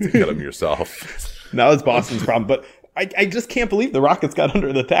rebounds and get them yourself. Now it's Boston's problem, but I just can't believe the Rockets got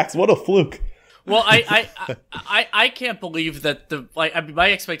under the tax. What a fluke. Well, I can't believe that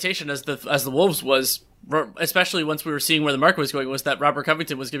my expectation as the Wolves was, especially once we were seeing where the market was going, was that Robert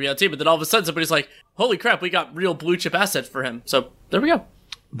Covington was going to be on the team. But then all of a sudden somebody's like, holy crap, we got real blue chip assets for him. So there we go.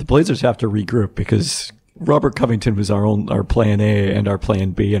 The Blazers have to regroup because Robert Covington was our plan A and our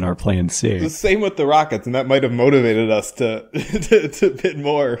plan B and our plan C. The same with the Rockets, and that might have motivated us to bid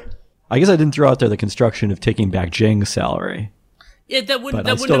more. I guess I didn't throw out there the construction of taking back Jang's salary. Yeah, that wouldn't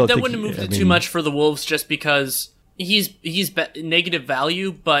have moved it too much for the Wolves, just because he's negative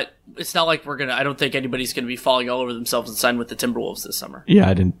value, but it's not like I don't think anybody's gonna be falling all over themselves and sign with the Timberwolves this summer. Yeah,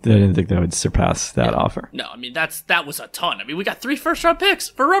 I didn't think that would surpass that offer. No, I mean that was a ton. I mean, we got 3 first-round picks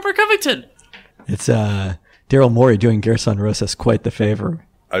for Robert Covington. It's Daryl Morey doing Gerson Rosas quite the favor.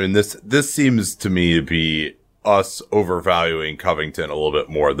 I mean, this seems to me to be us overvaluing Covington a little bit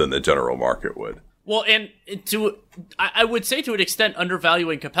more than the general market would. Well, and I would say to an extent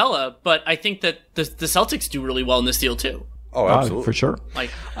undervaluing Capella, but I think that the Celtics do really well in this deal too. Oh, absolutely. For sure.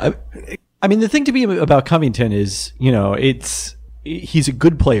 I mean, the thing to be about Covington is, he's a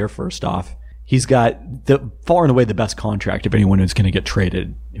good player, first off. He's got far and away the best contract of anyone who's going to get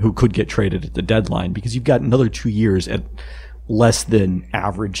traded, who could get traded at the deadline, because you've got another 2 years at less than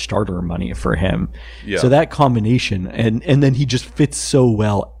average starter money for him. Yeah. So that combination, and then he just fits so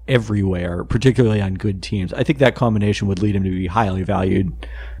well everywhere, particularly on good teams. I think that combination would lead him to be highly valued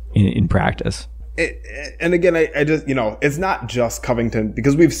in practice. And again, I just, it's not just Covington,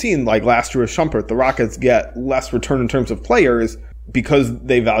 because we've seen, like last year with Shumpert, the Rockets get less return in terms of players because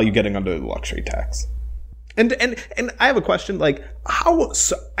they value getting under the luxury tax. And I have a question, like,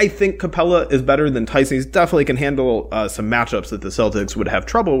 I think Capella is better than Tyson. He definitely can handle some matchups that the Celtics would have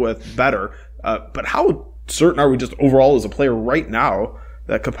trouble with better. But how certain are we just overall as a player right now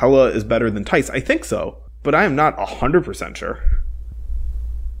that Capella is better than Tice? I think so, but I am not 100% sure.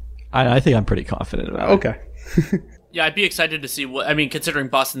 I think I'm pretty confident about it. Okay. Yeah, I'd be excited to see considering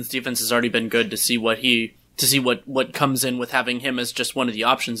Boston's defense has already been good, to see what comes in with having him as just one of the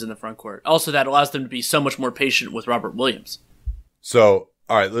options in the front court. Also, that allows them to be so much more patient with Robert Williams. So,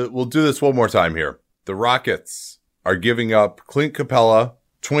 all right, we'll do this one more time here. The Rockets are giving up Clint Capella,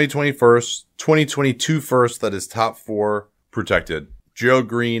 2020 first, 2022 first, that is top 4 protected. Gerald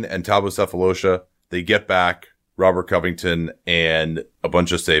Green and Thabo Sefolosha, they get back Robert Covington and a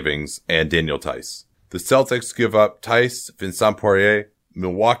bunch of savings, and Daniel Tice. The Celtics give up Tice, Vincent Poirier,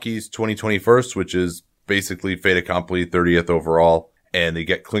 Milwaukee's 2020 first, which is basically fait accompli, 30th overall, and they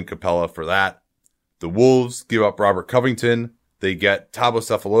get Clint Capella for that. The Wolves give up Robert Covington. They get Thabo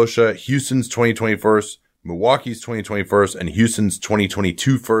Sefolosha, Houston's 2020 first, Milwaukee's 2020 first, and Houston's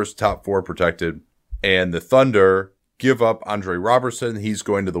 2022 first, top 4 protected. And the Thunder give up Andre Robertson. He's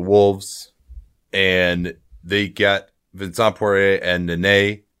going to the Wolves. And they get Vincent Poirier and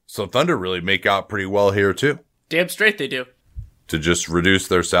Nene. So Thunder really make out pretty well here too. Damn straight they do. To just reduce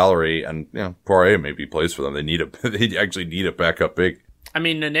their salary, and Poirier maybe plays for them. They actually need a backup big. I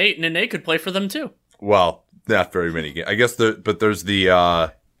mean, Nene could play for them too. Well, not very many games. I guess but there's the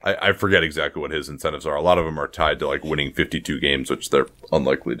I forget exactly what his incentives are. A lot of them are tied to like winning 52 games, which they're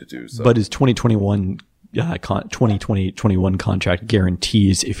unlikely to do. So. But his 2021 contract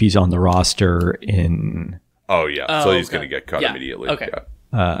guarantees if he's on the roster in. Oh yeah, so he's going to get cut immediately. Okay,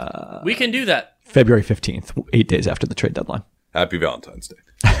 yeah. We can do that. February 15th, 8 days after the trade deadline. Happy Valentine's Day.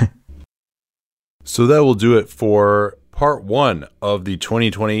 So that will do it for part 1 of the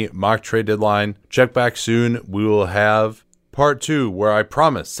 2020 mock trade deadline. Check back soon. We will have part 2 where I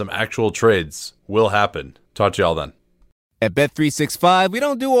promise some actual trades will happen. Talk to y'all then. At Bet365, we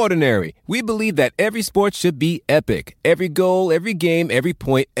don't do ordinary. We believe that every sport should be epic. Every goal, every game, every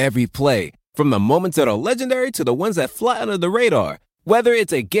point, every play. From the moments that are legendary to the ones that fly under the radar. Whether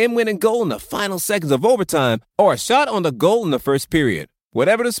it's a game-winning goal in the final seconds of overtime or a shot on the goal in the first period.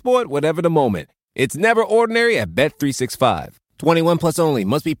 Whatever the sport, whatever the moment. It's never ordinary at Bet365. 21 plus only.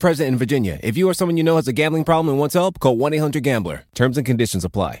 Must be present in Virginia. If you or someone you know has a gambling problem and wants help, call 1-800-GAMBLER. Terms and conditions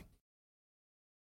apply.